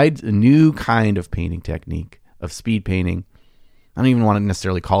tried a new kind of painting technique of speed painting. I don't even want to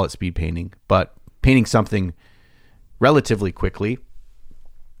necessarily call it speed painting, but painting something relatively quickly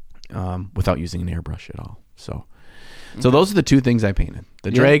without using an airbrush at all. So those are the two things I painted.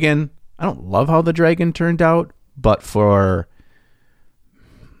 The dragon, I don't love how the dragon turned out, but for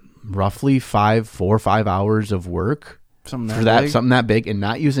roughly 4 or 5 hours of work, something that big and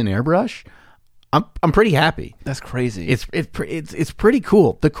not use an airbrush, I'm pretty happy. That's crazy. It's pretty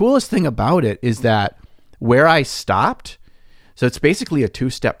cool. The coolest thing about it is that where I stopped, so it's basically a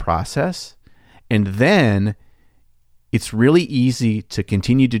 2-step process, and then it's really easy to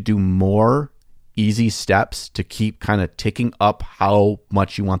continue to do more easy steps to keep kind of ticking up how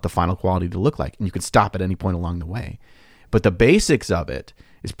much you want the final quality to look like, and you can stop at any point along the way. But the basics of it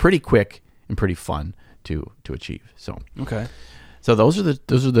is pretty quick and pretty fun to achieve. So okay. So those are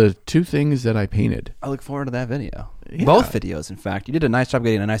the two things that I painted. I look forward to that video. Yeah. Both videos, in fact. You did a nice job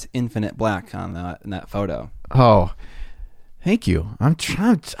getting a nice infinite black on in that photo. Oh, thank you.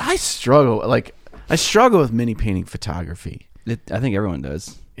 I struggle with mini painting photography. I think everyone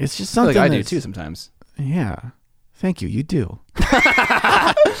does. It's just something I do too sometimes. Yeah. Thank you. You do.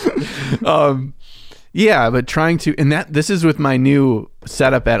 Yeah, but trying to, and this is with my new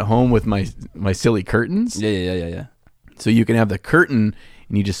setup at home with my silly curtains. Yeah. So you can have the curtain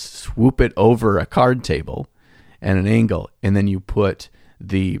and you just swoop it over a card table at an angle, and then you put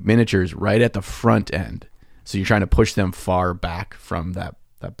the miniatures right at the front end. So you're trying to push them far back from that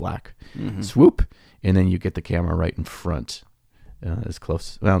black swoop, and then you get the camera right in front, as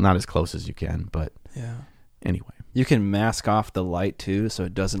close. Well, not as close as you can, but anyway. You can mask off the light too, so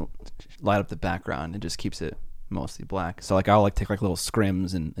it doesn't light up the background. It just keeps it mostly black. So I'll take little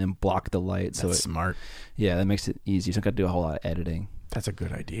scrims and block the light. That's smart. Yeah, that makes it easy. You don't got to do a whole lot of editing. That's a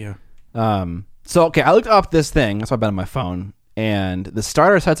good idea. So okay, I looked up this thing. That's why I've been on my phone. And the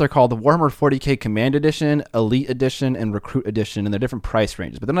starter sets are called the Warhammer 40K Command Edition, Elite Edition, and Recruit Edition, and they're different price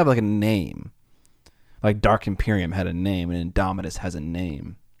ranges, but they don't have a name. Like Dark Imperium had a name, and Indomitus has a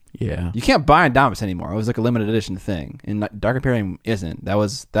name. Yeah. You can't buy Indomitus anymore. It was a limited edition thing. And Dark Imperium isn't. That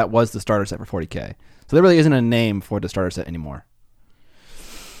was the starter set for 40K. So there really isn't a name for the starter set anymore.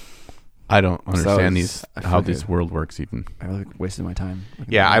 I don't understand how this world works even. I really wasted my time.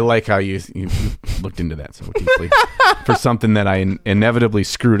 Yeah, I like how you looked into that so deeply for something that I inevitably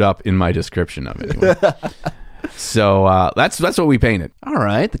screwed up in my description of it. Anyway. So that's what we painted. All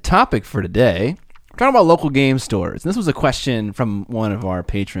right. The topic for today, we're talking about local game stores. And this was a question from one of our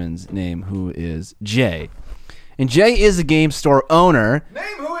patrons, who is Jay. And Jay is a game store owner.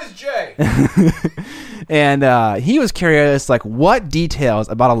 Name who is Jay. And he was curious, what details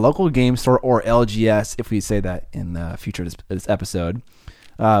about a local game store or LGS, if we say that in the future of this episode,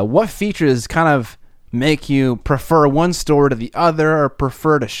 what features kind of make you prefer one store to the other, or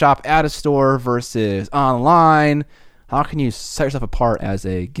prefer to shop at a store versus online? How can you set yourself apart as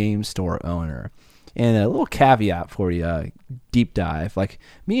a game store owner? And a little caveat for you, deep dive.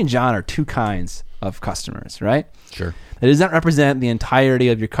 Me and John are two kinds of customers, right? Sure. That does not represent the entirety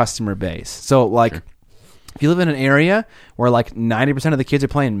of your customer base. So, sure. If you live in an area where 90% of the kids are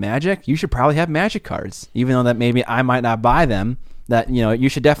playing Magic, you should probably have Magic cards, even though that maybe I might not buy them. That you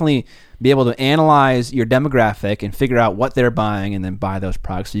should definitely be able to analyze your demographic and figure out what they're buying, and then buy those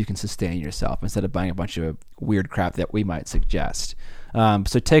products so you can sustain yourself instead of buying a bunch of weird crap that we might suggest. So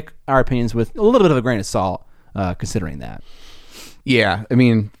take our opinions with a little bit of a grain of salt, considering that. Yeah, I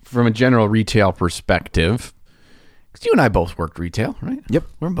mean, from a general retail perspective, because you and I both worked retail, right? Yep.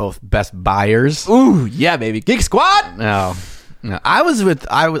 We're both best buyers. Ooh, yeah, baby. Geek Squad. No. I was with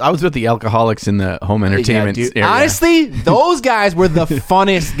the alcoholics in the home entertainment Yeah, dude. area. Honestly, those guys were the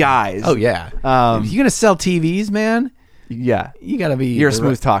funnest guys. Oh yeah. If you're gonna sell TVs, man, Yeah. you gotta be. You're a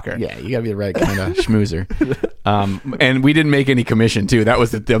smooth talker. Yeah, you gotta be the right kind of schmoozer. And we didn't make any commission too. That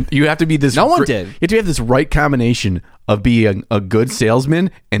was you have to be this. No one did. You have to have this right combination of being a good salesman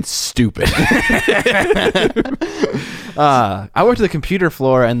and stupid. I worked at the computer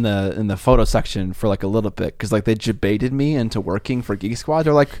floor in the photo section for like a little bit because like they debated me into working for Geek Squad.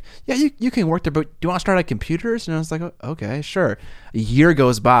 They're like, yeah, you can work there, but do you want to start at computers? And I was like, oh, okay, sure. A year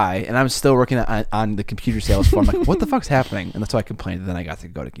goes by and I'm still working on the computer sales floor. I'm like, what the fuck's happening? And that's why I complained. And then I got to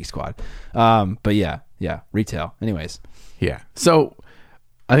go to Geek Squad. But yeah, retail. Anyways, yeah. So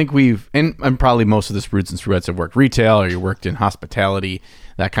I think and probably most of the Spruits and Spruettes have worked retail or you worked in hospitality,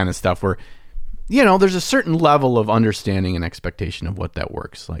 that kind of stuff where, there's a certain level of understanding and expectation of what that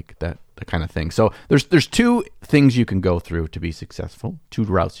works like, that kind of thing. So there's two things you can go through to be successful, two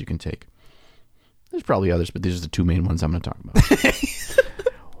routes you can take. There's probably others, but these are the two main ones I'm going to talk about.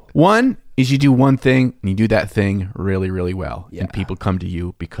 One is you do one thing and you do that thing really, really well. Yeah. And people come to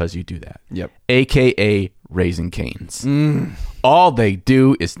you because you do that. Yep. AKA Raising Cane's. All they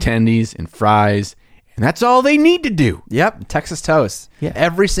do is tendies and fries, and that's all they need to do. Yep. Texas toast. Yeah.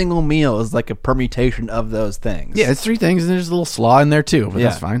 Every single meal is like a permutation of those things. Yeah, it's three things, and there's a little slaw in there too, but Yeah.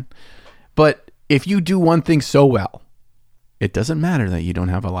 that's fine. But if you do one thing so well, it doesn't matter that you don't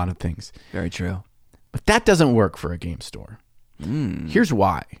have a lot of things. Very true. But that doesn't work for a game store. Here's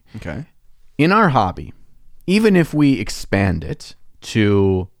why. Okay. In our hobby, even if we expand it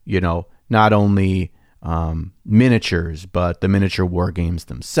to, not only miniatures, but the miniature war games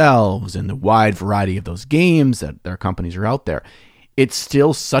themselves and the wide variety of those games that their companies are out there, it's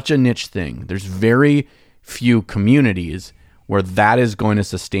still such a niche thing. There's very few communities where that is going to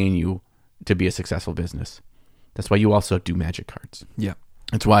sustain you to be a successful business. That's why you also do Magic cards. Yeah.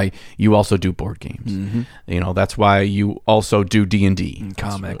 That's why you also do board games. That's why you also do D&D.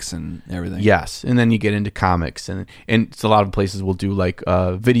 Comics and everything. Yes, and then you get into comics, and it's a lot of places will do like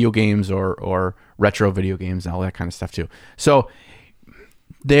video games or retro video games and all that kind of stuff too. So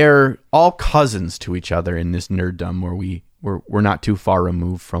they're all cousins to each other in this nerddom where we're not too far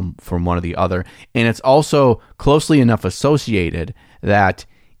removed from one or the other, and it's also closely enough associated that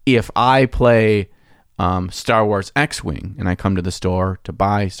if I play Star Wars X-Wing and I come to the store to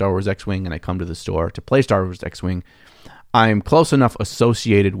buy Star Wars X-Wing and I come to the store to play Star Wars X-Wing, I'm close enough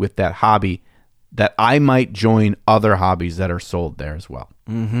associated with that hobby that I might join other hobbies that are sold there as well.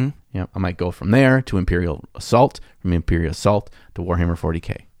 I might go from there to Imperial Assault, from Imperial Assault to Warhammer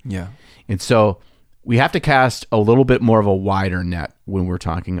 40K. Yeah. And so we have to cast a little bit more of a wider net when we're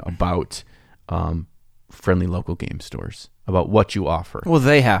talking about friendly local game stores, about what you offer. Well,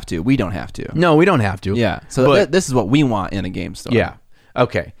 they have to. We don't have to. No, we don't have to. Yeah. So this is what we want in a game store. Yeah.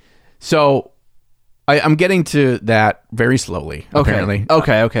 Okay. So I'm getting to that very slowly, apparently.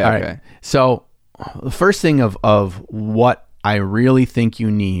 Okay. All right. So the first thing of what I really think you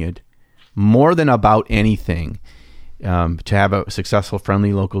need more than about anything to have a successful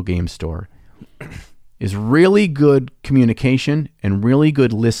friendly local game store is really good communication and really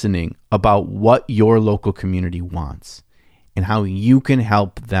good listening about what your local community wants and how you can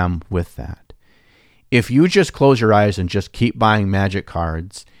help them with that. If you just close your eyes and just keep buying Magic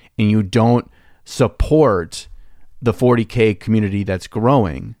cards and you don't support the 40K community that's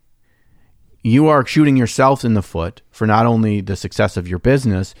growing, you are shooting yourself in the foot for not only the success of your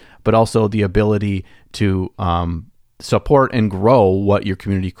business, but also the ability to support and grow what your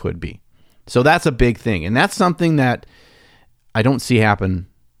community could be. So that's a big thing. And that's something that I don't see happen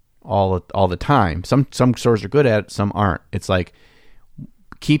all the time. Some stores are good at it, some aren't. It's like,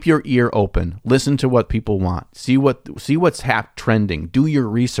 keep your ear open, listen to what people want, see what's trending, do your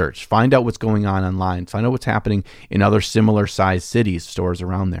research, find out what's going on online, find out what's happening in other similar sized cities, stores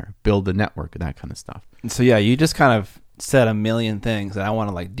around there, build a network, that kind of stuff. So yeah, you just kind of said a million things that I want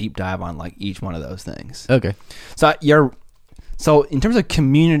to like deep dive on like each one of those things. Okay. So in terms of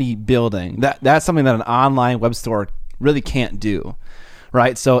community building, that's something that an online web store really can't do,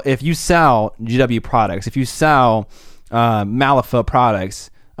 right? So if you sell GW products, if you sell Malifaux products,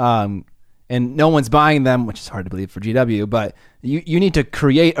 and no one's buying them, which is hard to believe for GW, but you need to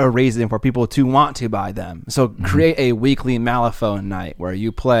create a reason for people to want to buy them. So create a weekly Malifaux night where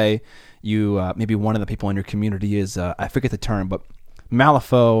you play, maybe one of the people in your community is, I forget the term, but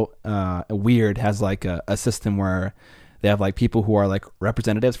Malifaux Weird has like a system where they have like people who are like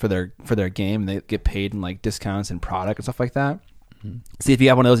representatives for their game. And they get paid in like discounts and product and stuff like that. See if you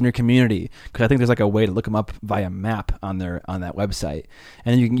have one of those in your community, because I think there's like a way to look them up via map on that website,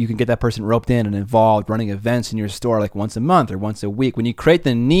 and then you can get that person roped in and involved running events in your store like once a month or once a week. When you create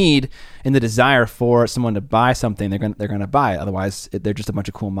the need and the desire for someone to buy something, they're gonna buy it. Otherwise, they're just a bunch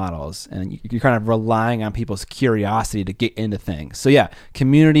of cool models, and you're kind of relying on people's curiosity to get into things. So yeah,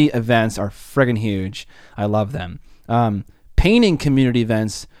 community events are friggin' huge. I love them. Painting community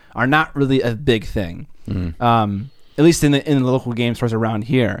events are not really a big thing. At least in the local game stores around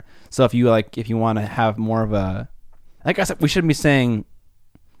here. So if you want to have more of a, like I said, I shouldn't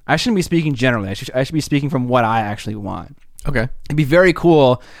be speaking generally. I should be speaking from what I actually want. Okay. It'd be very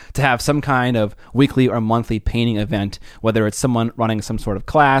cool to have some kind of weekly or monthly painting event, whether it's someone running some sort of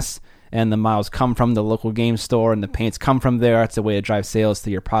class and the models come from the local game store and the paints come from there. It's a way to drive sales to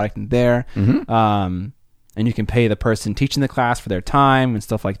your product in there. And you can pay the person teaching the class for their time and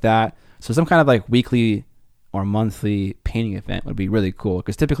stuff like that. So some kind of like weekly or monthly painting event would be really cool,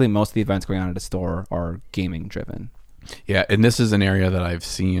 because typically most of the events going on at a store are gaming driven. Yeah, and this is an area that I've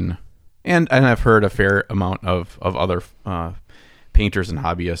seen and I've heard a fair amount of other painters and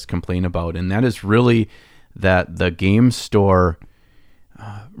hobbyists complain about, and that is really that the game store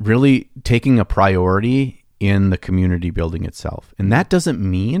really taking a priority in the community building itself. And that doesn't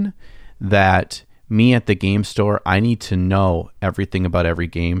mean that me at the game store, I need to know everything about every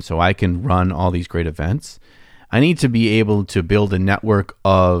game so I can run all these great events. I need to be able to build a network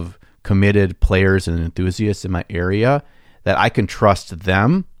of committed players and enthusiasts in my area that I can trust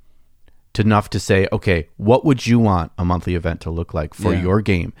them enough to say, okay, what would you want a monthly event to look like for your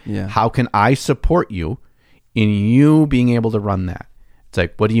game? Yeah. How can I support you in you being able to run that? It's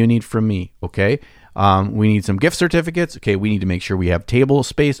like, what do you need from me? Okay. We need some gift certificates. Okay, we need to make sure we have table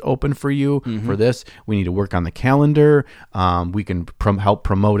space open for you for this. We need to work on the calendar. We can help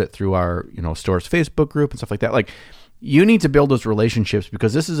promote it through our store's Facebook group and stuff like that. Like, you need to build those relationships,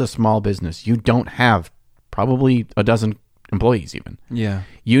 because this is a small business. You don't have probably a dozen employees even. Yeah.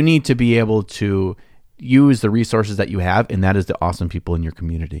 You need to be able to use the resources that you have, and that is the awesome people in your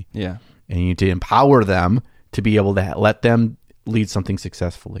community. Yeah. And you need to empower them to be able to let them lead something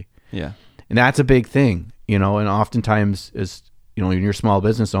successfully. Yeah. And that's a big thing, and oftentimes as, when you're a small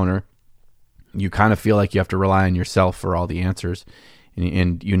business owner, you kind of feel like you have to rely on yourself for all the answers,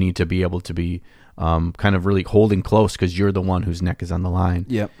 and you need to be able to be kind of really holding close, because you're the one whose neck is on the line.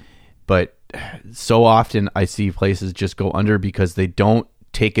 Yep. But so often I see places just go under because they don't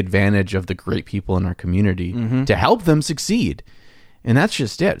take advantage of the great people in our community to help them succeed. And that's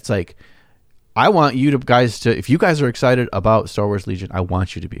just it. It's like, I want you guys to, if you guys are excited about Star Wars Legion, I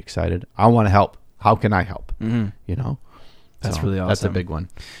want you to be excited. I want to help. How can I help? That's really awesome. That's a big one.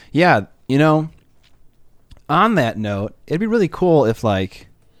 Yeah. On that note, it'd be really cool if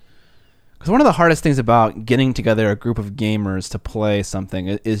because one of the hardest things about getting together a group of gamers to play something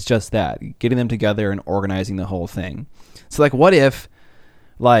is just that, getting them together and organizing the whole thing. So what if,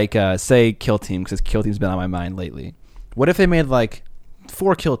 say Kill Team, because Kill Team's been on my mind lately. What if they made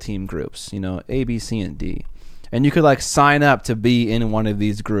 4 Kill Team groups, A, B, C, and D. And you could sign up to be in one of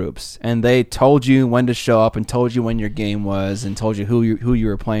these groups, and they told you when to show up and told you when your game was and told you who you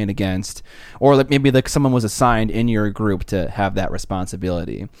were playing against, or maybe someone was assigned in your group to have that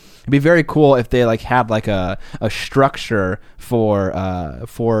responsibility. It'd be very cool if they had a structure for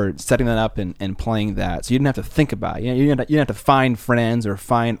setting that up and playing that, so you didn't have to think about it. You didn't have to find friends or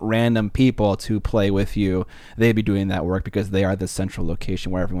find random people to play with you. They'd be doing that work because they are the central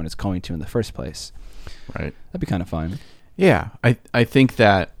location where everyone is going to in the first place. Right. That'd be kind of fun. Yeah. I think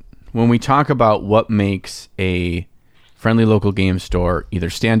that when we talk about what makes a friendly local game store either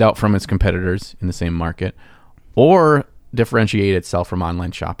stand out from its competitors in the same market or differentiate itself from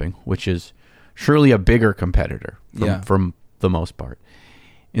online shopping, which is surely a bigger competitor from the most part.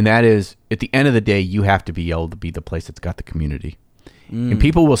 And that is, at the end of the day, you have to be able to be the place that's got the community. And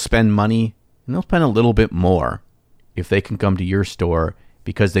people will spend money, and they'll spend a little bit more if they can come to your store,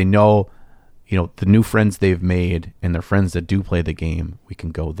 because they know the new friends they've made and their friends that do play the game, we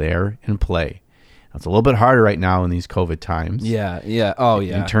can go there and play. Now, it's a little bit harder right now in these COVID times. Yeah, yeah. Oh,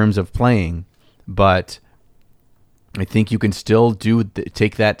 yeah. In terms of playing. But I think you can still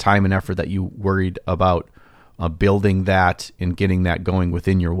take that time and effort that you worried about building that and getting that going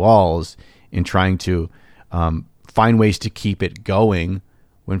within your walls, and trying to find ways to keep it going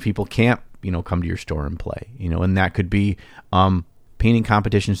when people can't, come to your store and play. And that could be painting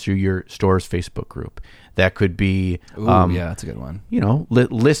competitions through your store's Facebook group. That could be, yeah, that's a good one.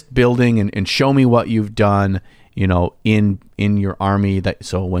 List building and show me what you've done, in your army.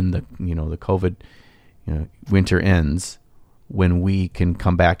 So when the the COVID winter ends, when we can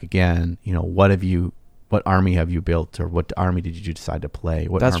come back again, what have you what army have you built, or what army did you decide to play?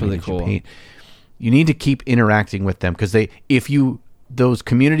 What That's army really did cool. you paint? You need to keep interacting with them, because those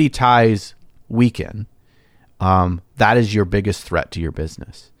community ties weaken, that is your biggest threat to your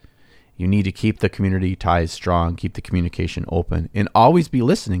business. You need to keep the community ties strong, keep the communication open, and always be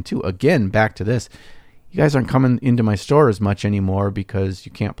listening too. Again, back to this. You guys aren't coming into my store as much anymore because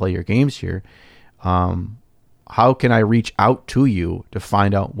you can't play your games here. How can I reach out to you to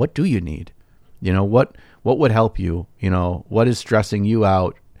find out, what do you need? What would help you? What is stressing you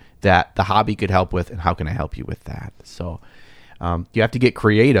out that the hobby could help with, and how can I help you with that? So you have to get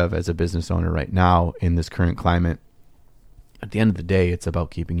creative as a business owner right now in this current climate. At the end of the day, it's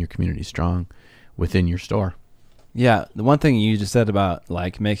about keeping your community strong within your store. Yeah, the one thing you just said about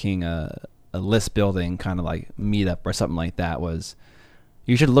like making a list building kind of like meetup or something like that was,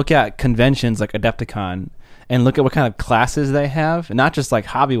 you should look at conventions like Adepticon and look at what kind of classes they have, and not just like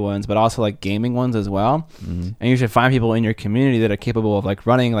hobby ones, but also like gaming ones as well. Mm-hmm. And you should find people in your community that are capable of like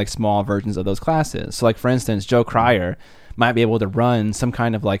running like small versions of those classes. So like, for instance, Joe Cryer might be able to run some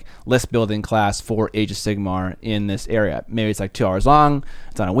kind of like list building class for Age of Sigmar in this area. Maybe it's like 2 hours long,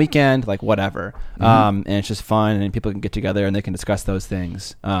 it's on a weekend, like whatever. And it's just fun, and people can get together and they can discuss those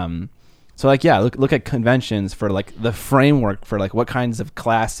things. So like, yeah, look at conventions for like the framework for like what kinds of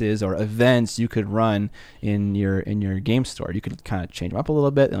classes or events you could run in your game store. You could kind of change them up a little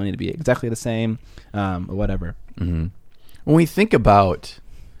bit. They don't need to be exactly the same, or whatever. Mm-hmm. When we think about,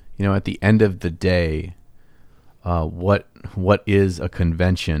 at the end of the day, what is a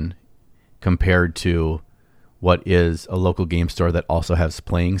convention compared to what is a local game store that also has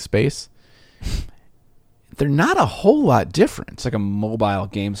playing space? They're not a whole lot different. It's like a mobile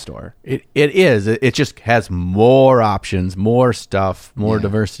game store. It is. It just has more options, more stuff, more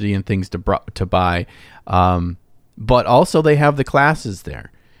diversity and things to buy. But also they have the classes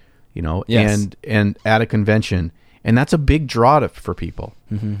there, Yes. and at a convention. And that's a big draw for people.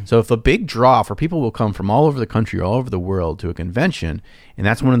 Mm-hmm. So if a big draw for people will come from all over the country, all over the world to a convention, and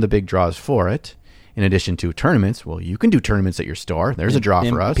that's one of the big draws for it, in addition to tournaments, well, you can do tournaments at your store. There's a draw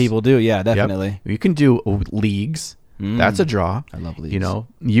for us. People do, yeah, definitely. Yep. You can do leagues. That's a draw. I love leagues.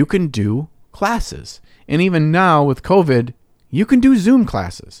 You can do classes. And even now with COVID, you can do Zoom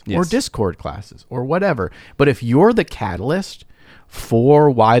classes or Discord classes or whatever. But if you're the catalyst for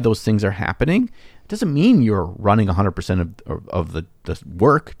why those things are happening, it doesn't mean you're running 100% of the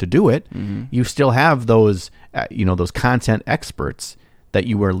work to do it. Mm-hmm. You still have those, those content experts that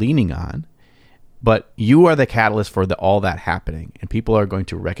you are leaning on. But you are the catalyst for all that happening, and people are going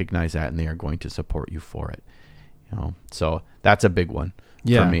to recognize that, and they are going to support you for it. So that's a big one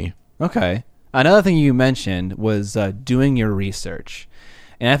for me. Okay. Another thing you mentioned was doing your research,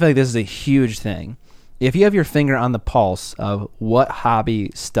 and I feel like this is a huge thing. If you have your finger on the pulse of what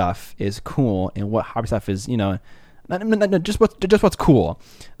hobby stuff is cool and what hobby stuff is, just what's cool.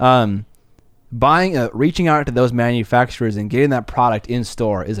 Reaching out to those manufacturers and getting that product in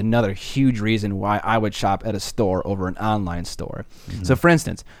store is another huge reason why I would shop at a store over an online store. Mm-hmm. So, for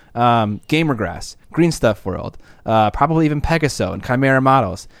instance, Gamergrass, Green Stuff World, probably even Pegaso and Chimera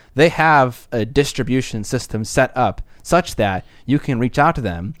Models, they have a distribution system set up such that you can reach out to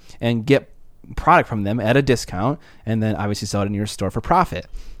them and get product from them at a discount, and then obviously sell it in your store for profit.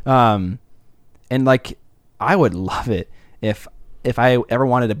 And like, I would love it if I ever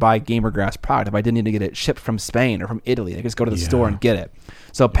wanted to buy Gamergrass product, if I didn't need to get it shipped from Spain or from Italy, I could just go to the store and get it.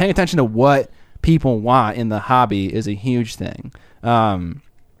 So paying attention to what people want in the hobby is a huge thing.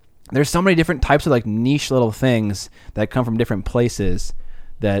 There's so many different types of like niche little things that come from different places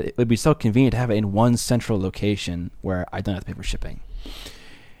that it would be so convenient to have it in one central location where I don't have to pay for shipping.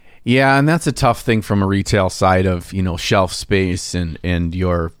 Yeah, and that's a tough thing from a retail side of, shelf space and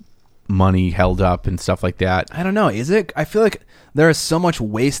your money held up and stuff like that. I don't know. Is it? I feel like there is so much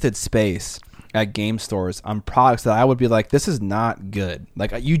wasted space at game stores on products that I would be like, this is not good.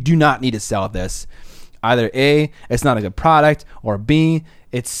 Like, you do not need to sell this. Either A, it's not a good product, or B,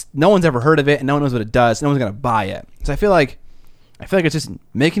 it's no one's ever heard of it and no one knows what it does. No one's going to buy it. So I feel like it's just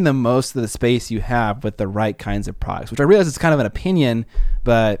making the most of the space you have with the right kinds of products, which I realize is kind of an opinion,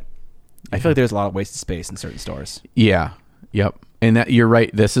 but I feel like there's a lot of wasted space in certain stores. Yeah. Yep. And that you're right.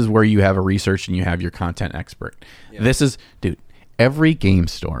 This is where you have a research and you have your content expert. Yeah. This is, dude, every game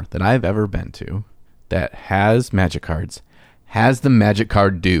store that I've ever been to that has Magic cards has the Magic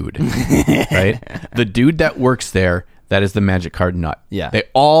card dude, right? The dude that works there, that is the Magic card nut. Yeah. They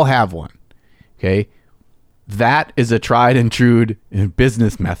all have one. Okay. That is a tried and true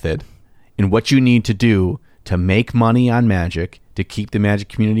business method in what you need to do to make money on Magic, to keep the Magic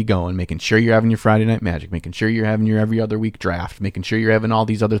community going, making sure you're having your Friday Night Magic, making sure you're having your every other week draft, making sure you're having all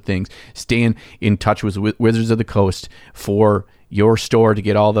these other things, staying in touch with Wizards of the Coast for your store to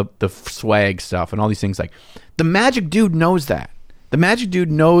get all the swag stuff and all these things. Like, the Magic dude knows that. The Magic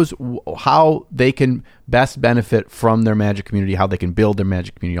dude knows how they can best benefit from their Magic community, how they can build their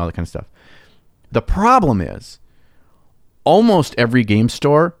Magic community, all that kind of stuff. The problem is, almost every game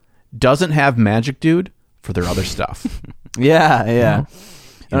store doesn't have Magic dude for their other stuff. Yeah.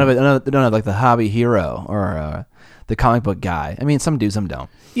 They don't have like the hobby hero or the comic book guy. I mean, some do, some don't.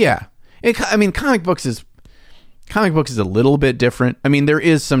 Yeah. Comic books is a little bit different. I mean, there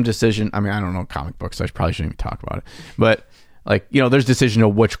is some decision. I mean, I don't know comic books, so I probably shouldn't even talk about it. But, like, there's decision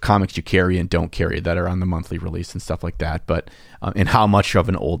of which comics you carry and don't carry that are on the monthly release and stuff like that. But, and how much of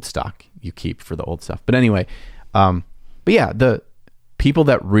an old stock you keep for the old stuff. But anyway, but yeah, the people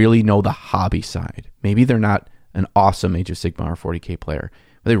that really know the hobby side, maybe they're not an awesome Age of Sigmar or 40K player,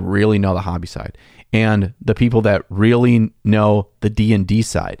 but they really know the hobby side. And the people that really know the D&D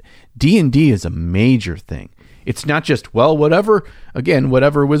side. D&D is a major thing. It's not just, well, whatever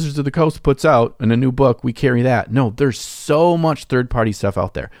Wizards of the Coast puts out in a new book, we carry that. No, there's so much third-party stuff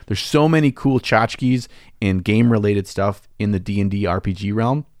out there. There's so many cool tchotchkes and game-related stuff in the D&D RPG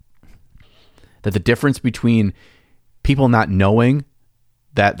realm that the difference between people not knowing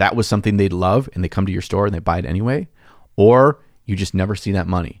that was something they'd love and they come to your store and they buy it anyway, or you just never see that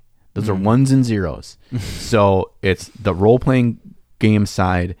money. Those are ones and zeros. So it's the role-playing game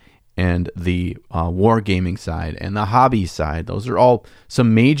side and the wargaming side and the hobby side. Those are all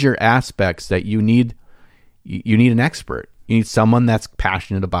some major aspects that you need an expert. You need someone that's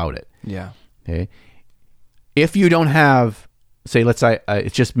passionate about it. Yeah. Okay. If you don't have, say, let's say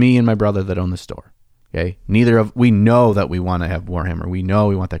it's just me and my brother that own the store. Okay. We know that we want to have Warhammer. We know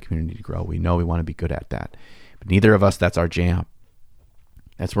we want that community to grow. We know we want to be good at that. But neither of us, that's our jam.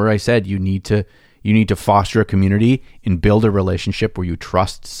 That's where I said you need to foster a community and build a relationship where you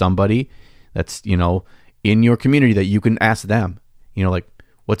trust somebody that's, in your community that you can ask them, like,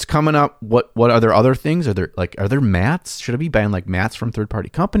 what's coming up? What are there other things? Are there mats? Should I be buying like mats from third-party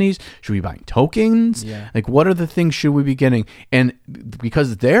companies? Should we be buying tokens? Yeah. Like, what are the things should we be getting? And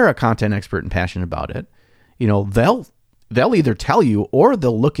because they're a content expert and passionate about it, they'll either tell you or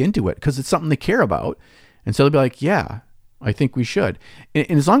they'll look into it because it's something they care about. And so they'll be like, yeah, I think we should.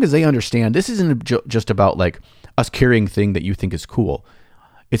 And as long as they understand, this isn't just about like us carrying a thing that you think is cool.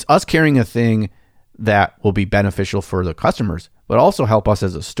 It's us carrying a thing that will be beneficial for the customers, but also help us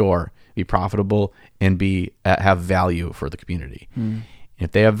as a store be profitable and have value for the community. And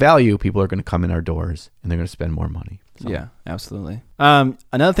if they have value, people are going to come in our doors and they're going to spend more money. So. Yeah, absolutely.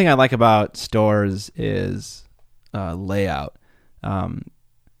 Another thing I like about stores is layout.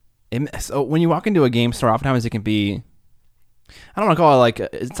 So when you walk into a game store, oftentimes it can be, I don't want to call it like,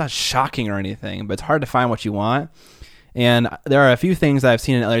 it's not shocking or anything, but it's hard to find what you want. And there are a few things that I've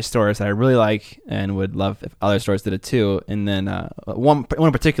seen in other stores that I really like and would love if other stores did it too. And then one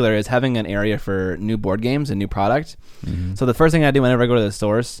in particular is having an area for new board games and new product. Mm-hmm. So the first thing I do whenever I go to the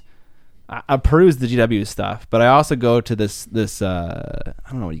stores, I peruse the GW stuff, but I also go to this I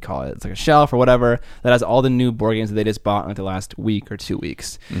don't know what you call it. It's like a shelf or whatever that has all the new board games that they just bought in like the last week or 2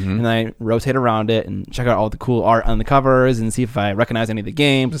 weeks. Mm-hmm. And I rotate around it and check out all the cool art on the covers and see if I recognize any of the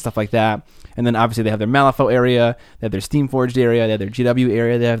games and stuff like that. And then obviously they have their Malifaux area, they have their Steamforged area, they have their GW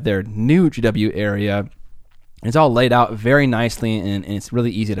area, they have their new GW area. It's all laid out very nicely and it's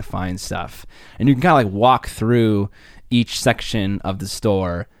really easy to find stuff. And you can kind of like walk through each section of the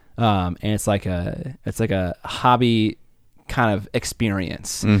store. And it's like a hobby kind of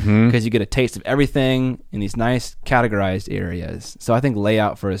experience because you get a taste of everything in these nice categorized areas. So I think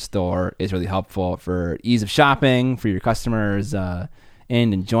layout for a store is really helpful for ease of shopping for your customers and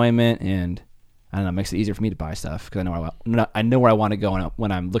enjoyment. And I don't know, it makes it easier for me to buy stuff because I know where I want to go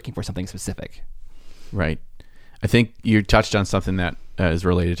when I'm looking for something specific. Right. I think you touched on something that is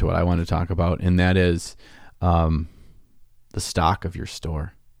related to what I want to talk about, and that is the stock of your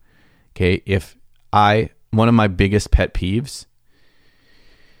store. Okay, one of my biggest pet peeves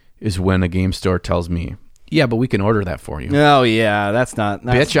is when a game store tells me, yeah, but we can order that for you. Oh, yeah, that's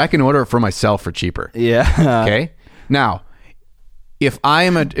Bitch, I can order it for myself for cheaper. Yeah. Okay? Now, if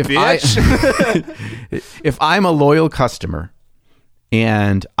I'm a loyal customer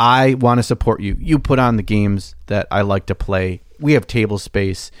and I want to support you, you put on the games that I like to play. We have table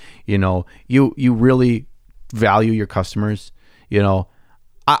space, you really value your customers,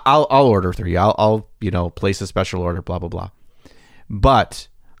 I'll order through you. I'll place a special order, blah, blah, blah. But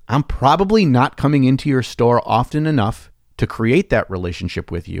I'm probably not coming into your store often enough to create that relationship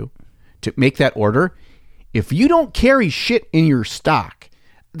with you, to make that order. if you don't carry shit in your stock,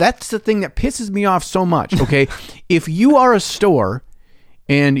 that's the thing that pisses me off so much. Okay. If you are a store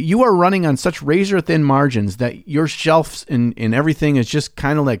and you are running on such razor thin margins that your shelves and everything is just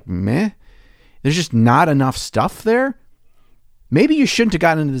kind of like meh, there's just not enough stuff there. Maybe you shouldn't have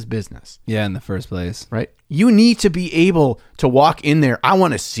gotten into this business. Yeah, in the first place. Right? You need to be able to walk in there. I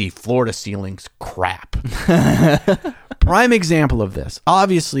want to see floor to ceilings crap. Prime example of this.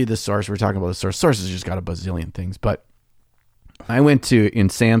 Obviously, the Source, we're talking about the Source. Source has just got a bazillion things. But I went to, in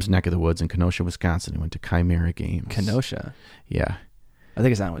Sam's neck of the woods in Kenosha, Wisconsin, I went to Chimera Games. Kenosha? Yeah. I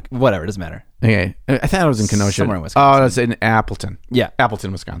think it's not, whatever, it doesn't matter. Okay. I thought it was in Kenosha. Somewhere in Wisconsin. Oh, it's in Appleton. Yeah.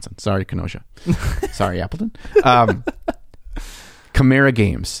 Appleton, Wisconsin. Sorry, Kenosha. Sorry, Appleton. Chimera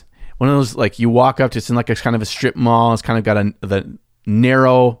Games. One of those, like, you walk up to, it's in like a kind of a strip mall. It's kind of got the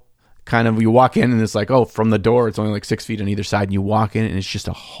narrow kind of, you walk in and it's like, oh, from the door, it's only like 6 feet on either side. And you walk in and it's just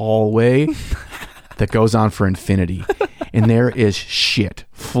a hallway that goes on for infinity. And there is shit,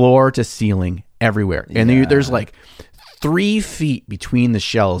 floor to ceiling everywhere. And there's like 3 feet between the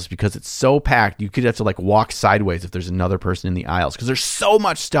shelves because it's so packed. You could have to like walk sideways if there's another person in the aisles because there's so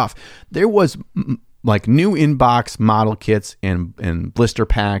much stuff. There was like new inbox model kits and blister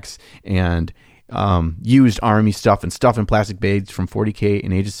packs and used army stuff and stuff in plastic bags from 40K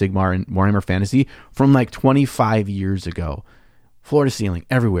and Age of Sigmar and Warhammer Fantasy from like 25 years ago. Floor to ceiling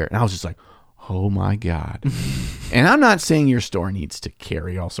everywhere. And I was just like, oh my God. And I'm not saying your store needs to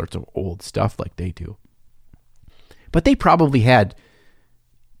carry all sorts of old stuff like they do. But they probably had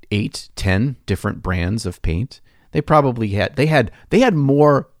 8-10 different brands of paint. They probably had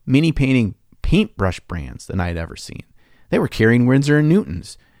more mini painting paintbrush brands than I'd ever seen. They were carrying Winsor &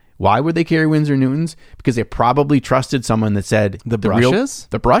 Newtons. Why would they carry Winsor & Newtons? Because they probably trusted someone that said the brushes?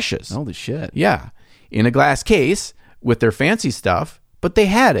 The brushes. Holy shit. Yeah. In a glass case with their fancy stuff, but they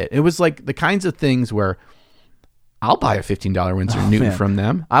had it. It was like the kinds of things where I'll buy a $15 Winsor & Newton from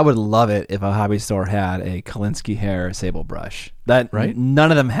them. I would love it if a hobby store had a Kolinsky hair sable brush. That right?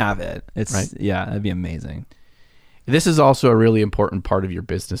 None of them have it. It's right? Yeah, that'd be amazing. This is also a really important part of your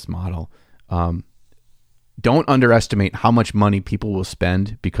business model. Don't underestimate how much money people will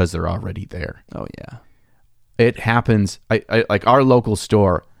spend because they're already there. Oh yeah. It happens. I like our local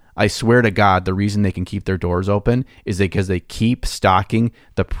store. I swear to God, the reason they can keep their doors open is because they keep stocking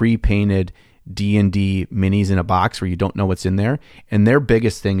the pre-painted D&D minis in a box where you don't know what's in there. And their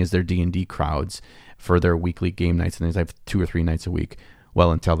biggest thing is their D&D crowds for their weekly game nights. And they have 2 or 3 nights a week.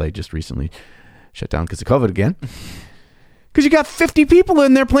 Well, until they just recently shut down because of COVID again. Because you got 50 people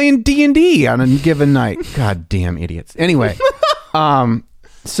in there playing D&D on a given night. God damn idiots. Anyway,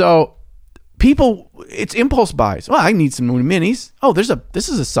 so people, it's impulse buys. Well, I need some new minis. Oh, this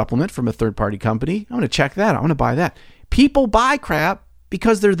is a supplement from a third-party company. I'm going to check that. I want to buy that. People buy crap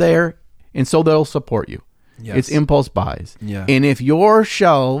because they're there, and so they'll support you. Yes. It's impulse buys. Yeah. And if your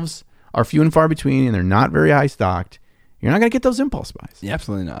shelves are few and far between and they're not very high stocked, you're not going to get those impulse buys. Yeah,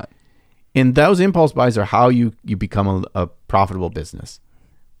 absolutely not. And those impulse buys are how you become a profitable business.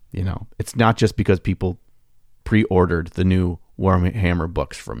 You know, it's not just because people pre-ordered the new Warhammer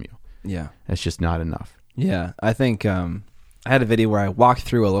books from you. Yeah. That's just not enough. Yeah. I think I had a video where I walked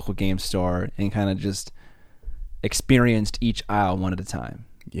through a local game store and kind of just experienced each aisle one at a time.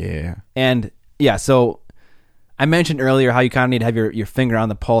 Yeah. And yeah, so I mentioned earlier how you kind of need to have your finger on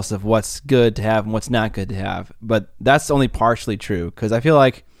the pulse of what's good to have and what's not good to have. But that's only partially true because I feel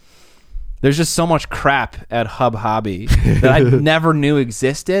like there's just so much crap at Hub Hobby that I never knew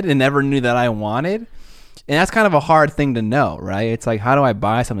existed and never knew that I wanted. And that's kind of a hard thing to know, right? It's like, how do I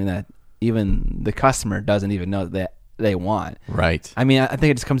buy something that even the customer doesn't even know that they want? Right. I mean, I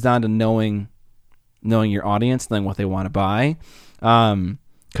think it just comes down to knowing your audience, knowing what they want to buy.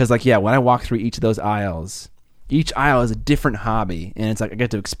 Because, like, yeah, when I walk through each of those aisles, each aisle is a different hobby. And it's like I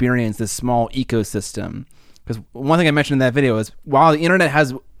get to experience this small ecosystem. Because one thing I mentioned in that video is while the internet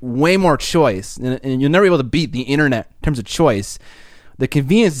has way more choice, and you'll never be able to beat the internet in terms of choice, the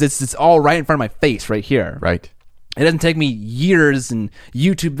convenience is it's all right in front of my face right here. Right. It doesn't take me years and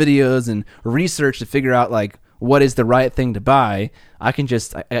YouTube videos and research to figure out like what is the right thing to buy. I can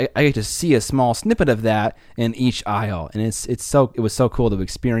just I get to see a small snippet of that in each aisle, and it was so cool to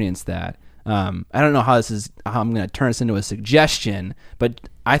experience that. I don't know how I'm going to turn this into a suggestion, but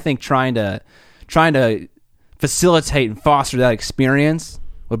I think trying to facilitate and foster that experience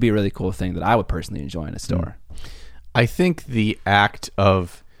would be a really cool thing that I would personally enjoy in a store. I think the act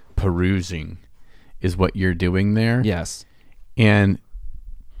of perusing is what you're doing there. Yes. And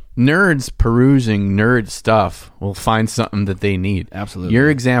nerds perusing nerd stuff will find something that they need. Absolutely. Your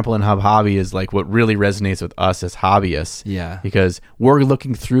example in Hub Hobby is like what really resonates with us as hobbyists. Yeah. Because we're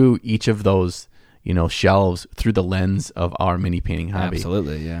looking through each of those, shelves through the lens of our mini painting hobby.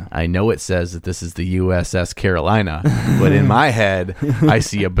 Absolutely, yeah. I know it says that this is the USS Carolina, but in my head, I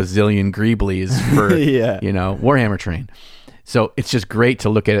see a bazillion Greeblies for, Warhammer terrain. So it's just great to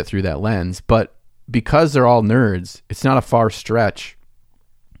look at it through that lens. But because they're all nerds, it's not a far stretch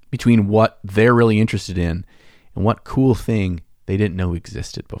between what they're really interested in and what cool thing they didn't know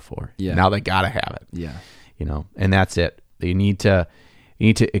existed before. Yeah. Now they got to have it. Yeah. And that's it. You need to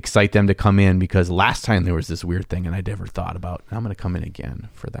excite them to come in, because last time there was this weird thing and I never thought about. I'm going to come in again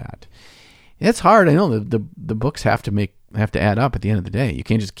for that. It's hard. I know the books have to add up at the end of the day. You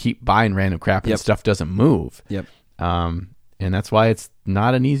can't just keep buying random crap and stuff doesn't move. Yep. And that's why it's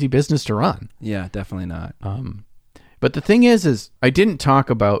not an easy business to run. Yeah, definitely not. But the thing is we didn't talk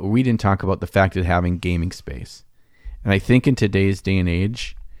about the fact of having gaming space. And I think in today's day and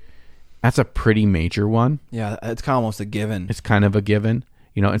age, that's a pretty major one. Yeah, it's kind of almost a given. It's kind of a given.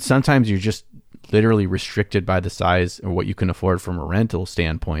 And sometimes you're just literally restricted by the size or what you can afford from a rental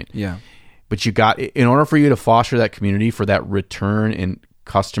standpoint. Yeah. But in order for you to foster that community, for that return in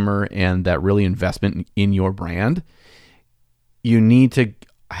customer and that really investment in your brand, you need to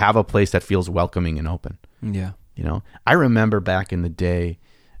have a place that feels welcoming and open. Yeah. I remember back in the day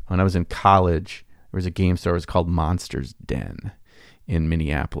when I was in college, there was a game store. It was called Monsters Den in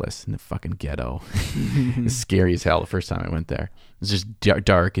Minneapolis, in the fucking ghetto. It was scary as hell the first time I went there. It was just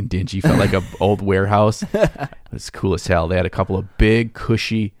dark and dingy. Felt like an old warehouse. It was cool as hell. They had a couple of big,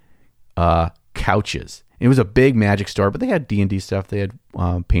 cushy couches. It was a big Magic store, but they had D&D stuff. They had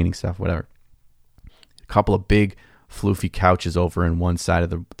painting stuff, whatever. A couple of big, floofy couches over in one side of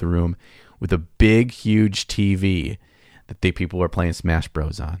the room with a big, huge TV that people were playing Smash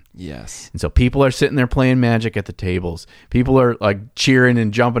Bros on. Yes. And so people are sitting there playing Magic at the tables. People are like cheering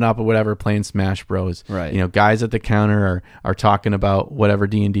and jumping up or whatever, playing Smash Bros. Right. Guys at the counter are talking about whatever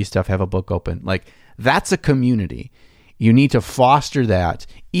D&D stuff, have a book open. Like, that's a community. You need to foster that.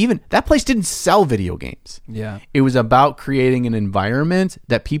 Even that place didn't sell video games. Yeah. It was about creating an environment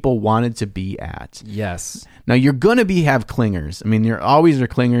that people wanted to be at. Yes. Now, you're going to have clingers. I mean, there always are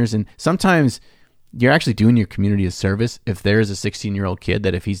clingers, and sometimes you're actually doing your community a service if there's a 16-year-old kid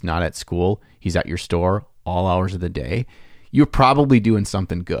that if he's not at school, he's at your store all hours of the day. You're probably doing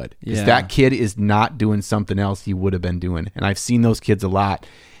something good. Because that kid is not doing something else he would have been doing. And I've seen those kids a lot.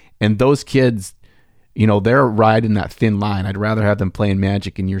 And those kids, they're riding that thin line. I'd rather have them playing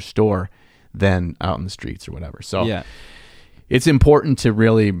Magic in your store than out in the streets or whatever. So it's important to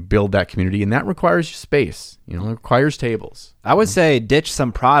really build that community, and that requires space. It requires tables. I would say ditch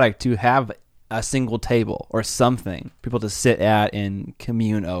some product to have a single table or something people to sit at and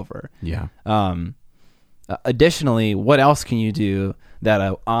commune over. Yeah. Additionally, what else can you do that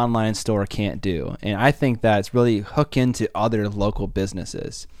an online store can't do? And I think that it's really hook into other local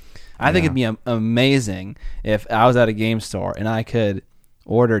businesses. I think it'd be amazing if I was at a game store and I could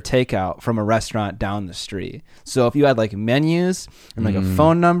order takeout from a restaurant down the street. So if you had like menus and like a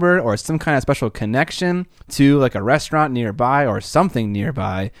phone number or some kind of special connection to like a restaurant nearby or something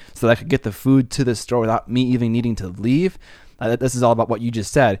nearby, so that I could get the food to the store without me even needing to leave. This is all about what you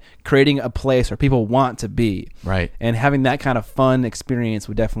just said, creating a place where people want to be. Right. And having that kind of fun experience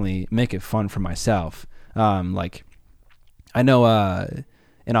would definitely make it fun for myself. Like I know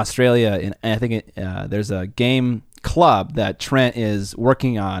in Australia, and I think there's a game club that Trent is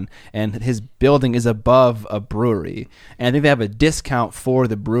working on, and his building is above a brewery, and I think they have a discount for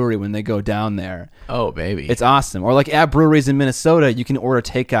the brewery when they go down there. Oh, baby. It's awesome. Or like at breweries in Minnesota, you can order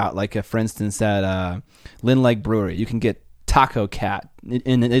takeout, like for instance at Lynn Lake Brewery, you can get Taco Cat,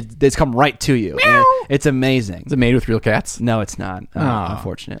 and it's come right to you. It's amazing. Is it made with real cats? No, it's not,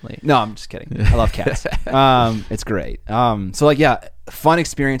 unfortunately. No, I'm just kidding. I love cats. It's great. So like, fun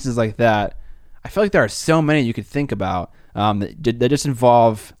experiences like that. I feel like there are so many you could think about that just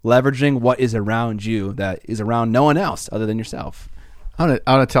involve leveraging what is around you that is around no one else other than yourself. I want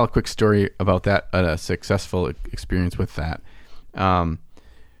to tell a quick story about that, a successful experience with that.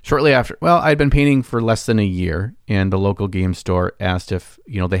 Shortly after, I'd been painting for less than a year, and the local game store asked if,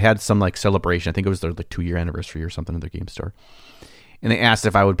 they had some like celebration. I think it was their like 2-year anniversary or something of their game store. And they asked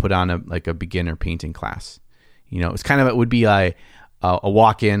if I would put on a beginner painting class. It's kind of, it would be like a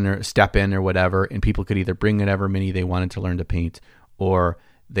walk-in or step in or whatever, and people could either bring whatever mini they wanted to learn to paint, or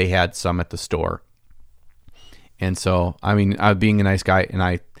they had some at the store. And so, I mean, being a nice guy, and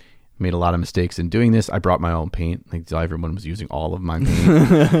I made a lot of mistakes in doing this. I brought my own paint. Like everyone was using all of my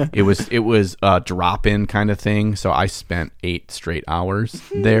paint. It was a drop-in kind of thing. So I spent 8 straight hours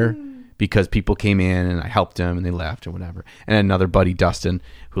there because people came in and I helped them and they left or whatever. And another buddy, Dustin,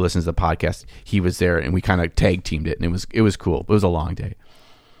 who listens to the podcast, he was there and we kind of tag teamed it, and it was cool. It was a long day.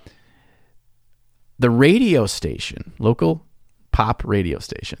 the radio station, local pop radio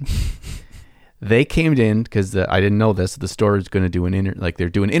station, they came in because I didn't know this. The store is going to do they're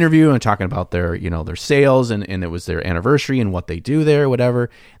doing an interview and talking about their, their sales and it was their anniversary and what they do there, whatever.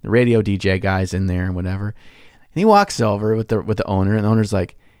 The radio DJ guy's in there and whatever. And he walks over with the owner, and the owner's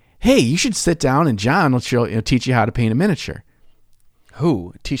like, "Hey, you should sit down and John will teach you how to paint a miniature."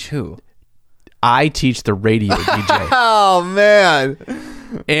 Who? Teach who? I teach the radio DJ. Oh, man.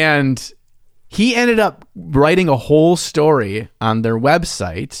 And he ended up writing a whole story on their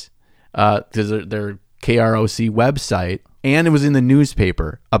website, because their KROC website, and it was in the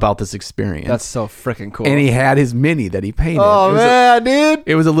newspaper about this experience. That's so freaking cool. And he had his mini that he painted. Oh, man, dude.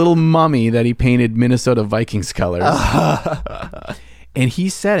 It was a little mummy that he painted Minnesota Vikings colors. And he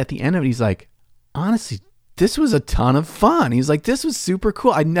said at the end of it, he's like, honestly, this was a ton of fun. He's like, this was super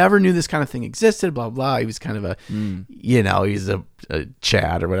cool. I never knew this kind of thing existed, blah, blah. He was kind of he's a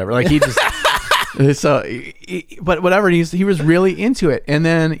Chad or whatever. Like he just, but whatever. He was really into it. And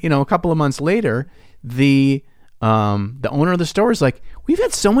then, a couple of months later, the owner of the store is like, we've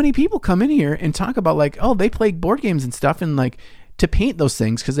had so many people come in here and talk about like, oh, they play board games and stuff and like to paint those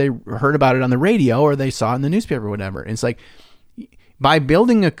things because they heard about it on the radio or they saw it in the newspaper or whatever. And it's like, by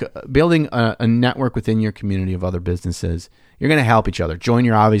building a network within your community of other businesses, you're going to help each other. Join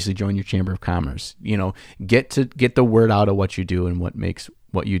your chamber of commerce. Get the word out of what you do and what makes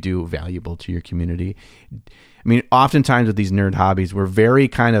what you do valuable to your community. I mean, oftentimes with these nerd hobbies, we're very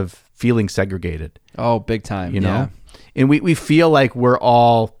kind of feeling segregated. Oh, big time. Yeah. And we feel like we're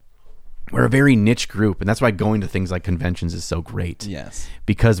a very niche group, and that's why going to things like conventions is so great. Yes,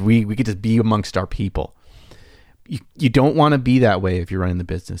 because we get to be amongst our people. You don't want to be that way if you're running the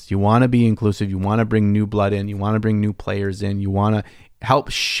business. You want to be inclusive. You want to bring new blood in. You want to bring new players in. You want to help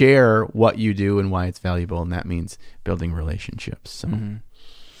share what you do and why it's valuable, and that means building relationships. So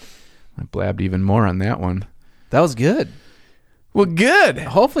I blabbed even more on that one. That was good. Well, good.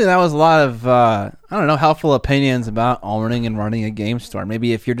 Hopefully that was a lot of, helpful opinions about owning and running a game store.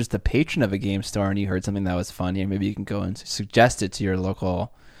 Maybe if you're just a patron of a game store and you heard something that was funny, maybe you can go and suggest it to your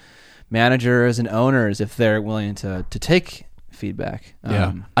local managers and owners if they're willing to take feedback.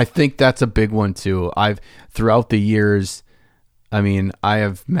 I think that's a big one too. Throughout the years, I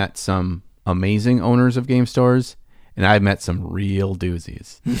have met some amazing owners of game stores, and I've met some real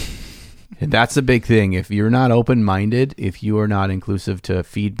doozies. And that's a big thing. If you're not open-minded, if you are not inclusive to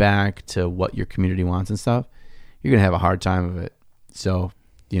feedback, to what your community wants and stuff, you're going to have a hard time of it. So,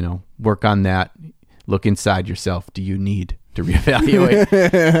 work on that. Look inside yourself. Do you need to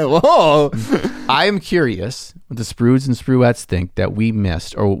reevaluate? Whoa! I'm curious what the Sprues and Spruettes think that we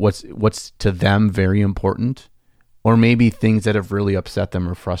missed, or what's to them very important, or maybe things that have really upset them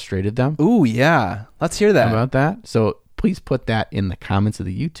or frustrated them. Ooh, yeah. Let's hear that. How about that? So please put that in the comments of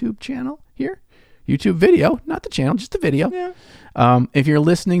the YouTube channel here. YouTube video, not the channel, just the video. Yeah. If you're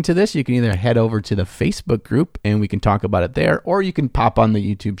listening to this, you can either head over to the Facebook group and we can talk about it there, or you can pop on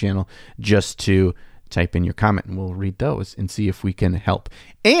the YouTube channel just to type in your comment and we'll read those and see if we can help.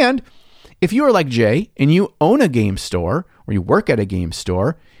 And if you are like Jay and you own a game store or you work at a game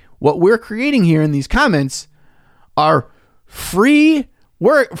store, what we're creating here in these comments are free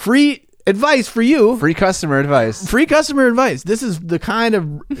advice for you. Free customer advice. Free customer advice. This is the kind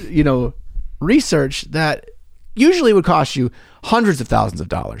of, research that usually would cost you hundreds of thousands of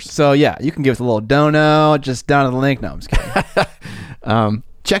dollars. So yeah, you can give us a little dono just down to the link. No, I'm just kidding.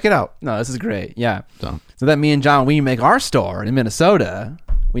 Check it out. No, this is great. Yeah. So that me and John, we make our store in Minnesota.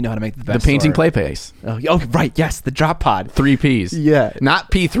 We know how to make the best. The painting store. play place. Oh, right. Yes, the drop pod. 3 Ps. Yeah.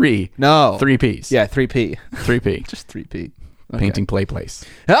 Not P3. No. 3 Ps. Yeah, 3P. 3P. Just 3P. Okay. Painting play place.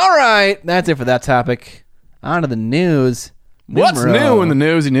 All right. That's it for that topic. On to the news. What's new in the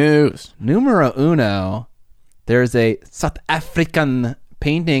newsy news? Numero uno. There's a South African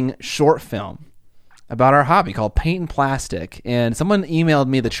painting short film about our hobby called Paint and Plastic. And someone emailed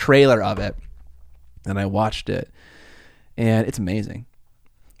me the trailer of it. And I watched it. And it's amazing.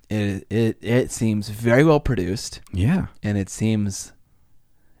 It seems very well produced. Yeah. And it seems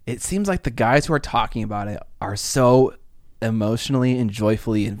like the guys who are talking about it are so emotionally and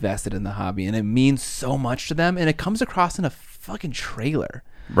joyfully invested in the hobby, and it means so much to them, and it comes across in a fucking trailer.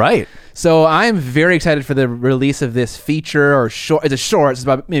 Right. So I'm very excited for the release of this feature or short. It's a short. It's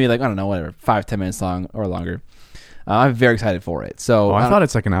about maybe 5-10 minutes long or longer. I'm very excited for it. So I thought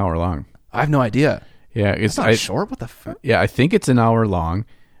it's like an hour long. I have no idea. Yeah, it's not short. What the fuck? Yeah, I think it's an hour long,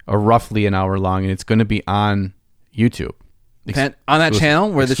 or roughly an hour long, and it's going to be on YouTube. On that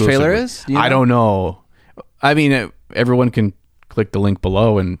channel where the trailer is? I don't know. I mean, everyone can click the link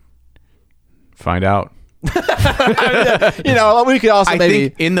below and find out. You know, we could also I maybe.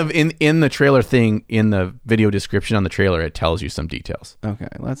 think in the trailer thing, in the video description on the trailer, it tells you some details. Okay,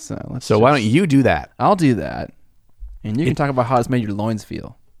 let's. So why don't you do that? I'll do that, and you can talk about how it's made your loins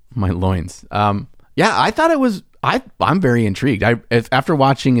feel. My loins. Yeah, I thought it was. I'm very intrigued. After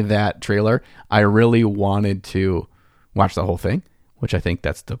watching that trailer, I really wanted to watch the whole thing, which I think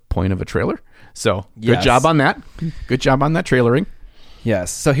that's the point of a trailer. So good Yes. job on that. Good job on that trailering.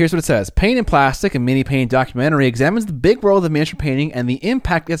 Yes. So here's what it says. Paint and Plastic, a mini painting documentary, examines the big world of miniature painting and the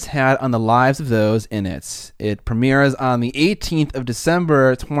impact it's had on the lives of those in it. It premieres on the 18th of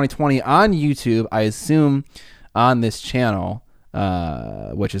December, 2020 on YouTube, I assume on this channel,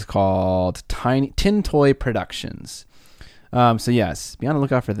 which is called Tin Toy Productions. So yes, be on the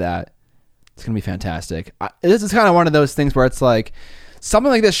lookout for that. It's going to be fantastic. This is kind of one of those things where it's like,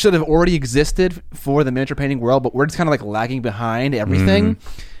 something like this should have already existed for the miniature painting world, but we're just kind of like lagging behind everything.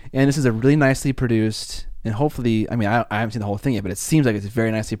 And this is a really nicely produced, and hopefully, I mean, I haven't seen the whole thing yet, but it seems like it's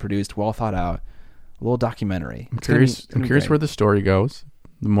very nicely produced, well thought out, a little documentary. I'm curious where the story goes.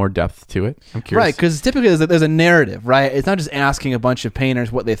 The more depth to it. I'm curious. Right, because typically there's a narrative, right? It's not just asking a bunch of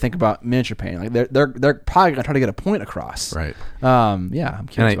painters what they think about miniature painting. Like they're probably gonna try to get a point across. Right. Yeah, I'm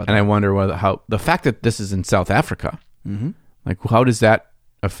curious about that. And I wonder how the fact that this is in South Africa. Like, how does that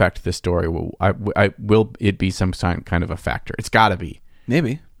affect this story? Will it be some kind of a factor? It's got to be.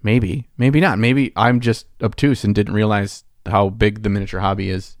 Maybe not. Maybe I'm just obtuse and didn't realize how big the miniature hobby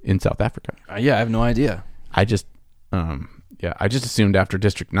is in South Africa. Yeah, I have no idea. I just assumed after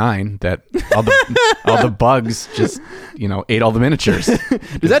District 9 that all the bugs just ate all the miniatures.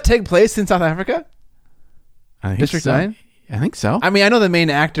 Does that take place in South Africa? I think District so. 9? I think so. I mean, I know the main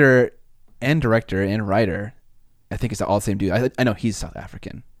actor and director and writer. I think it's all the same dude. I know he's South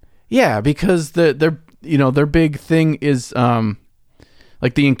African. Yeah, because their big thing is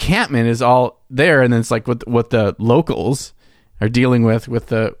like the encampment is all there, and then it's like what the locals are dealing with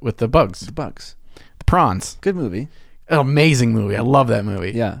the bugs, the prawns. Good movie. An amazing movie. I love that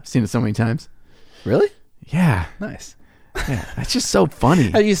movie. Yeah, I've seen it so many times. Really? Yeah. Nice. Yeah, that's just so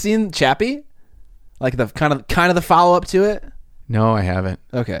funny. Have you seen Chappie? Like the kind of the follow up to it? No, I haven't.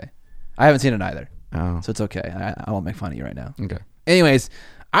 Okay, I haven't seen it either. Oh, So it's okay. I won't make fun of you right now. okay. Anyways,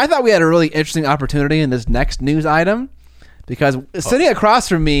 I thought we had a really interesting opportunity in this next news item because sitting across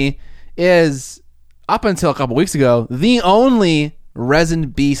from me is, up until a couple weeks ago, the only Resin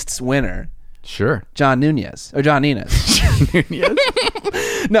Beasts winner, Sure. John Nunez.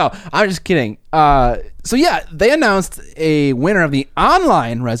 Yes. No, I'm just kidding. So yeah, they announced a winner of the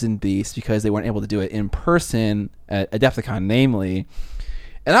online Resin Beast because they weren't able to do it in person at Adepticon, namely.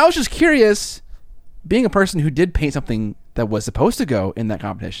 And I was just curious, being a person who did paint something that was supposed to go in that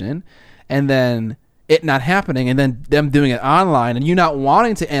competition, and then it not happening, and then them doing it online, and you not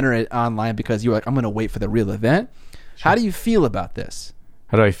wanting to enter it online because you're like, I'm going to wait for the real event. Sure. How do you feel about this?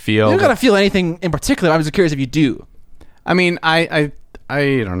 How do I feel? You don't got to feel anything in particular. I was just curious if you do. I mean, I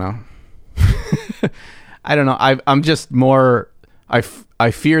don't know. I don't know. I'm just more.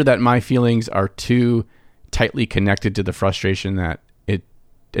 I fear that my feelings are too tightly connected to the frustration that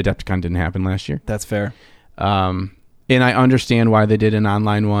Adepticon didn't happen last year. That's fair. And I understand why they did an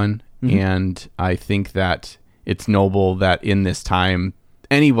online one, and I think that it's noble that in this time,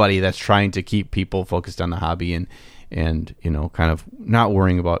 anybody that's trying to keep people focused on the hobby and kind of not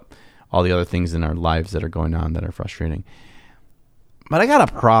worrying about all the other things in our lives that are going on that are frustrating. But I got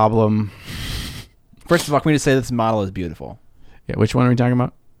a problem. First of all, can we just say this model is beautiful? Yeah, which one are we talking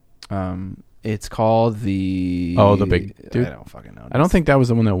about? It's called the... Oh, the big dude? I don't fucking know. I don't think that was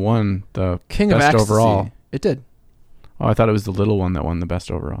the one that won the King of best Ecstasy. overall. It did. Oh, I thought it was the little one that won the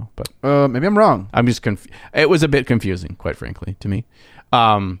best overall. But maybe I'm wrong. I'm just it was a bit confusing, quite frankly, to me.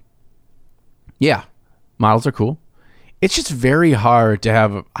 Yeah, models are cool. It's just very hard to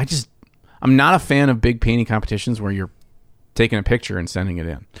have. I'm not a fan of big painting competitions where you're taking a picture and sending it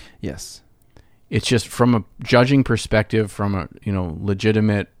in. Yes. It's just from a judging perspective, from a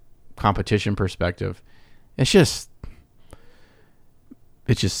legitimate competition perspective, it just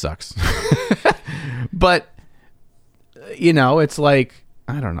sucks. But it's like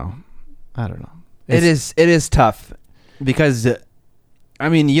I don't know. It is tough because I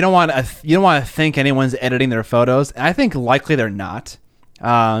mean you don't want to think anyone's editing their photos. I think likely they're not.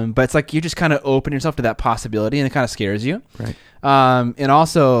 But it's like you just kind of open yourself to that possibility, and it kind of scares you. Right. And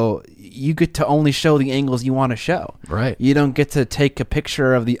also, you get to only show the angles you want to show. Right. You don't get to take a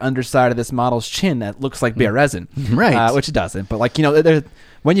picture of the underside of this model's chin that looks like bare resin. Right. Which it doesn't. But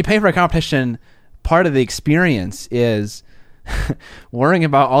when you pay for a competition, part of the experience is worrying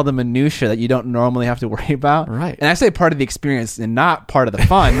about all the minutia that you don't normally have to worry about. Right. And I say part of the experience and not part of the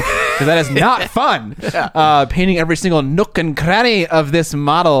fun because that is not fun. Painting every single nook and cranny of this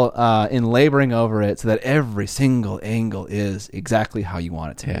model and laboring over it so that every single angle is exactly how you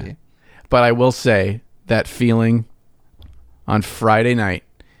want it to be. But I will say that feeling on Friday night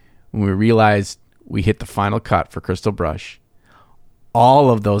when we realized we hit the final cut for Crystal Brush, all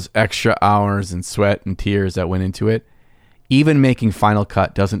of those extra hours and sweat and tears that went into it, even making Final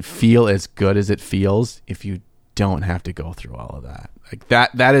Cut doesn't feel as good as it feels if you don't have to go through all of that. Like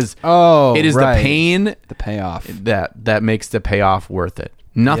that is it is the pain, the payoff that makes the payoff worth it.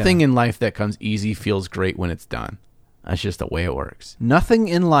 Nothing in life that comes easy feels great when it's done. That's just the way it works. Nothing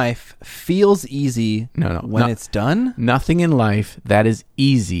in life feels easy when it's done? Nothing in life that is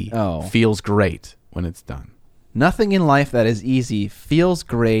easy feels great when it's done. Nothing in life that is easy feels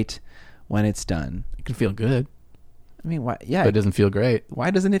great when it's done. It can feel good. I mean, why? Yeah. But it doesn't feel great.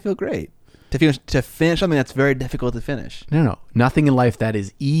 Why doesn't it feel great? To finish something that's very difficult to finish. No. Nothing in life that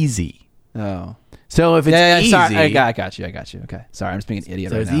is easy. Oh. So if it's easy... Sorry, I got you. Okay. Sorry, I'm just being an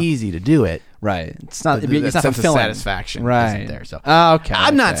idiot right now. So it's easy to do it. Right. It's not fulfilling. Satisfaction right. isn't there. So okay.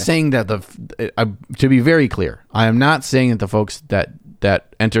 I'm not saying that to be very clear, I am not saying that the folks that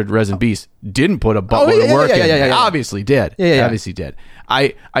entered Resin Beast didn't put a buttload of work in. Yeah. Obviously did. Yeah. Obviously did.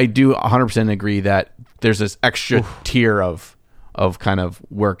 I do 100% agree that there's this extra tier of kind of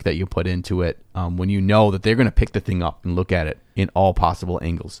work that you put into it when you know that they're going to pick the thing up and look at it in all possible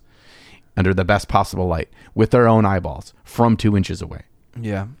angles under the best possible light with their own eyeballs from 2 inches away.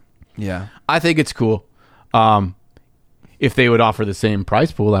 Yeah. I think it's cool. If they would offer the same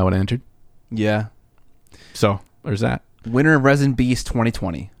price pool, I would have entered. Yeah. So there's that. Winner of Resin Beast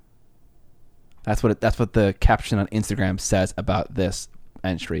 2020. That's what the caption on Instagram says about this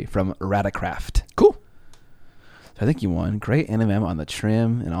entry from Radicraft. Cool. So I think you won. Great NMM on the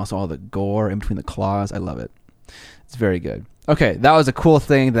trim and also all the gore in between the claws. I love it. It's very good. Okay, that was a cool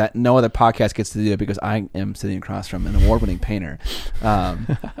thing that no other podcast gets to do because I am sitting across from an award-winning painter.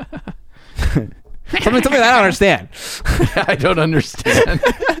 Something that I don't understand. I don't understand.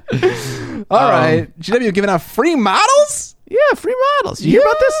 All right. GW giving out free models? Yeah, free models. Did you hear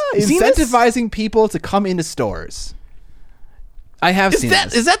about this? Incentivizing people to come into stores. I have seen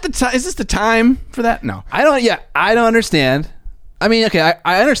this. Is this the time for that? No. I don't understand. I mean, okay,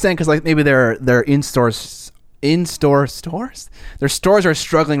 I understand because like maybe they're in-store stores? Their stores are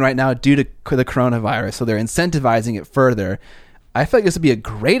struggling right now due to the coronavirus, so they're incentivizing it further. I feel like this would be a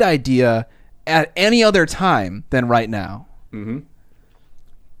great idea at any other time than right now. Mm-hmm.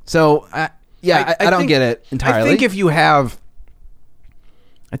 So, I don't get it entirely. I think if you have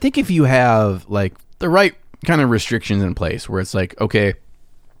like the right kind of restrictions in place where it's like, okay,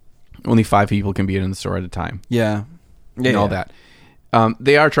 only 5 people can be in the store at a time. Yeah. And all that.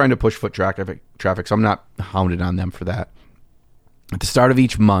 They are trying to push foot traffic, so I'm not hounded on them for that. At the start of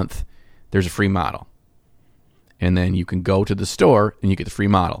each month, there's a free model. And then you can go to the store and you get the free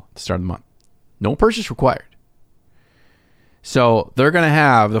model at the start of the month. No purchase required. So they're going to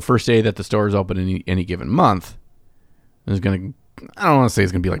have the first day that the store is open in any given month. I don't want to say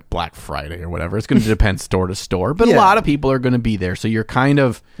it's going to be like Black Friday or whatever. It's going to depend store to store, but a lot of people are going to be there. So you're kind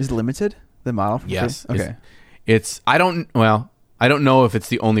of... Is it limited, the model? Yes. Okay. I don't know if it's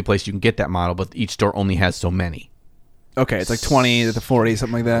the only place you can get that model, but each store only has so many. Okay, it's like 20 to 40,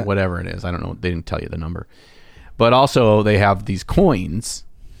 something like that. Whatever it is. I don't know. They didn't tell you the number. But also, they have these coins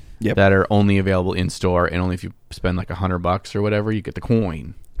that are only available in store, and only if you spend like $100 or whatever, you get the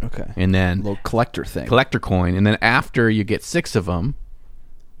coin. Okay. And then... a little collector thing. Collector coin. And then after you get 6 of them,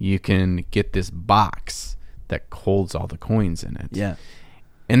 you can get this box that holds all the coins in it. Yeah.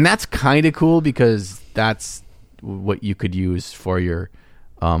 And that's kind of cool because that's what you could use for your...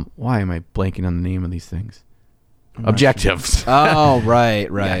 why am I blanking on the name of these things? Objectives. Oh, right.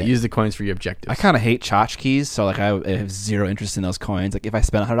 Yeah, use the coins for your objectives. I kind of hate tchotchkes, so like I have zero interest in those coins. Like if I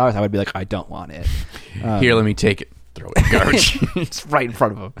spent $100, I would be like, I don't want it. Here, let me take it. Throw it in the garbage. It's right in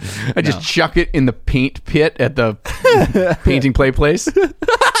front of him. I just chuck it in the paint pit at the painting play place. A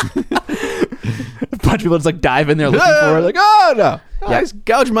bunch of people just like dive in there looking for it. Like, oh no! I just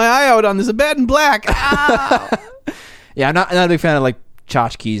gouged my eye out on this bed in black. Yeah, I'm not a big fan of like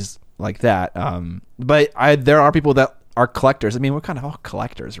tchotchkes like that. But there are people that are collectors. I mean, we're kind of all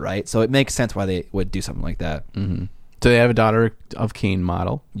collectors, right? So it makes sense why they would do something like that. Mm-hmm. So they have a Daughter of Cain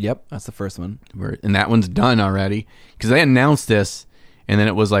model. Yep, that's the first one. And that one's done already. Because they announced this, and then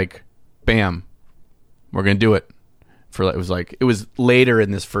it was like, bam, we're going to do it. It was later in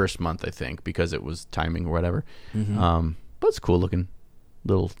this first month, I think, because it was timing or whatever. Mm-hmm. But it's cool looking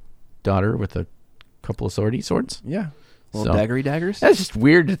little daughter with a couple of swords. Yeah. Little daggery daggers. That's just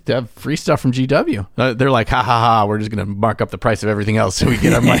weird to have free stuff from GW. They're like, ha ha ha, we're just going to mark up the price of everything else so we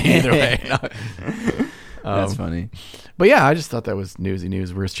get our money either way. That's funny. But yeah, I just thought that was newsy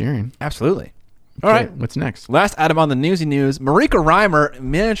news worth sharing. Absolutely. Okay, All right. what's next? Last item on the newsy news, Marika Reimer,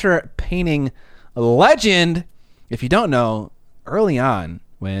 miniature painting legend. If you don't know, early on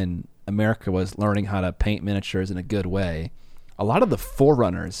when America was learning how to paint miniatures in a good way, a lot of the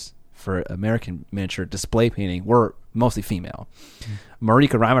forerunners for American miniature display painting were mostly female.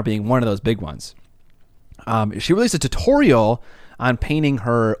 Marika Reimer being one of those big ones. She released a tutorial on painting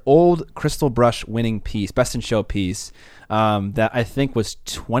her old crystal brush winning piece, best in show piece, that I think was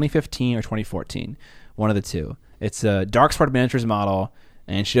 2015 or 2014, one of the two. It's a Darksword Miniatures model,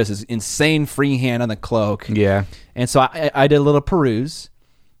 and she does this insane freehand on the cloak. Yeah. And so I did a little peruse,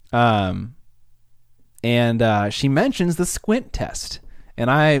 and she mentions the squint test. And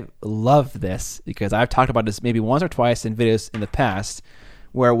I love this because I've talked about this maybe once or twice in videos in the past,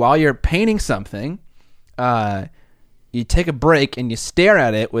 where while you're painting something, you take a break and you stare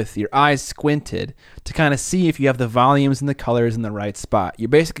at it with your eyes squinted to kind of see if you have the volumes and the colors in the right spot. You're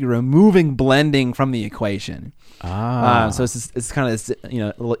basically removing blending from the equation. So it's kind of this, a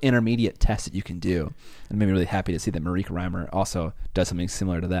little intermediate test that you can do. And made me really happy to see that Marika Reimer also does something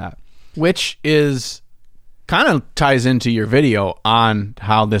similar to that. Which is kind of ties into your video on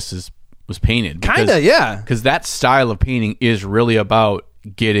how this was painted. Kind of, yeah. Because that style of painting is really about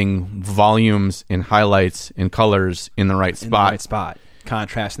getting volumes and highlights and colors in the right spot. In the right spot.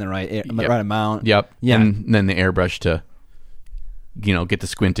 Contrast in the right amount. Yep. Yeah. And then the airbrush to, get the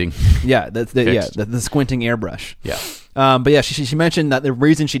squinting. Yeah. The squinting airbrush. Yeah. But yeah, she mentioned that the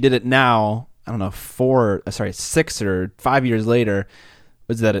reason she did it now, I don't know, 6 or 5 years later,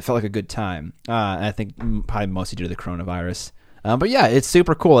 was that it felt like a good time. And I think probably mostly due to the coronavirus. But yeah, it's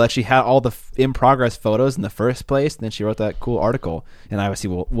super cool that she had all the in-progress photos in the first place, and then she wrote that cool article. And obviously,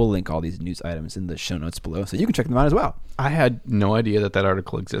 we'll link all these news items in the show notes below, so you can check them out as well. I had no idea that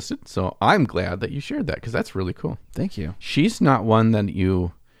article existed, so I'm glad that you shared that, because that's really cool. Thank you. She's not one that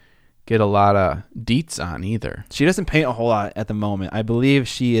you get a lot of deets on either. She doesn't paint a whole lot at the moment. I believe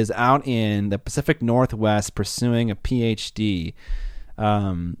she is out in the Pacific Northwest pursuing a PhD.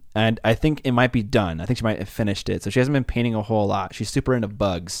 And I think it might be done. I think she might have finished it. So she hasn't been painting a whole lot. She's super into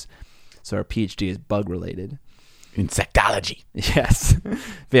bugs. So her PhD is bug related. Insectology. Yes. But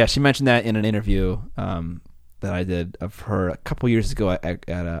yeah, she mentioned that in an interview that I did of her a couple years ago at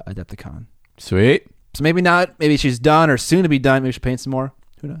Adepticon. Sweet. So maybe not. Maybe she's done or soon to be done. Maybe she'll paint some more.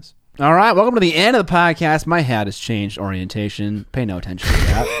 Who knows? All right. Welcome to the end of the podcast. My hat has changed orientation. Pay no attention to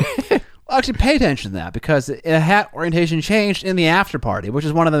that. Actually, pay attention to that, because a hat orientation changed in the after party, which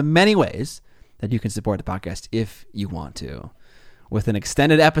is one of the many ways that you can support the podcast if you want to. With an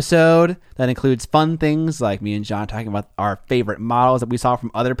extended episode that includes fun things like me and John talking about our favorite models that we saw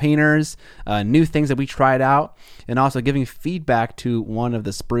from other painters, new things that we tried out, and also giving feedback to one of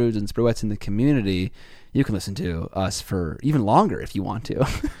the sprues and spruettes in the community. You can listen to us for even longer if you want to.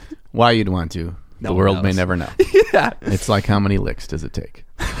 Why you'd want to. The world may never know. Yeah. It's like, how many licks does it take?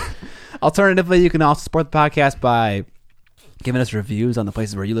 Alternatively, you can also support the podcast by giving us reviews on the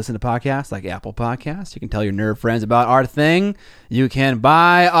places where you listen to podcasts, like Apple Podcasts. You can tell your nerd friends about our thing. You can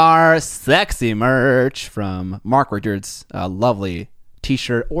buy our sexy merch from Mark Richards' lovely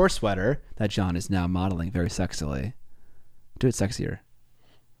t-shirt or sweater that John is now modeling very sexily. Do it sexier.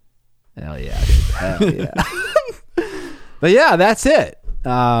 Hell yeah, dude. Hell yeah. But yeah, that's it.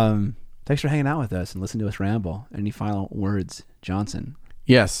 Thanks for hanging out with us and listening to us ramble. Any final words, Johnson?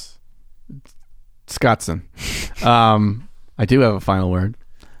 Yes. Scottson. I do have a final word.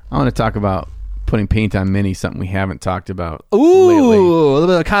 I want to talk about putting paint on mini, something we haven't talked about lately. A little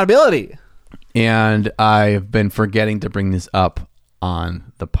bit of accountability. And I've been forgetting to bring this up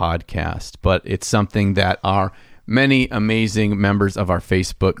on the podcast, but it's something that our many amazing members of our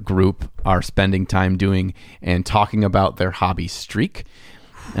Facebook group are spending time doing and talking about their hobby streak.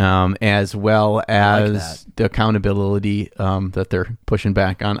 As well as the accountability that they're pushing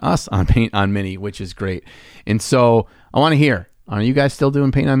back on us on Paint on Mini, which is great. And so I want to hear, are you guys still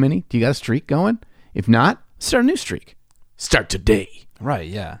doing Paint on Mini? Do you got a streak going? If not, start a new streak. Start today. Right,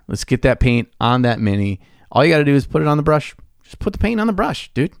 yeah. Let's get that paint on that Mini. All you got to do is put it on the brush. Just put the paint on the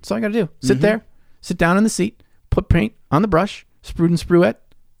brush, dude. That's all you got to do. Sit there, sit down in the seat, put paint on the brush, sprued and spruette,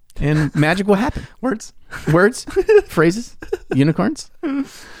 and magic will happen. Words, phrases, unicorns.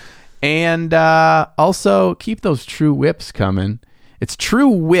 And also keep those true whips coming. It's true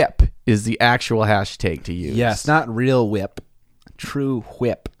whip is the actual hashtag to use. Yes, not real whip. True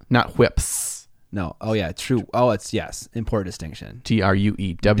whip. Not whips. No. Oh yeah, true. Oh, it's yes. Important distinction.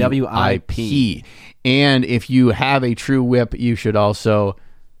 TRUEWIP. And if you have a True Whip, you should also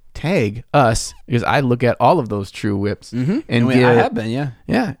tag us, because I look at all of those True Whips. And And I have been, yeah.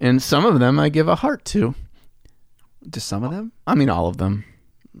 yeah, and some of them I give a heart to. Just some of them. I mean, all of them.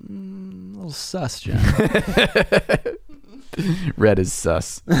 A little sus, John. Red is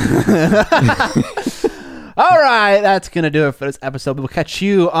sus. All right, that's gonna do it for this episode. We'll catch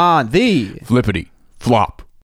you on the Flippity flop.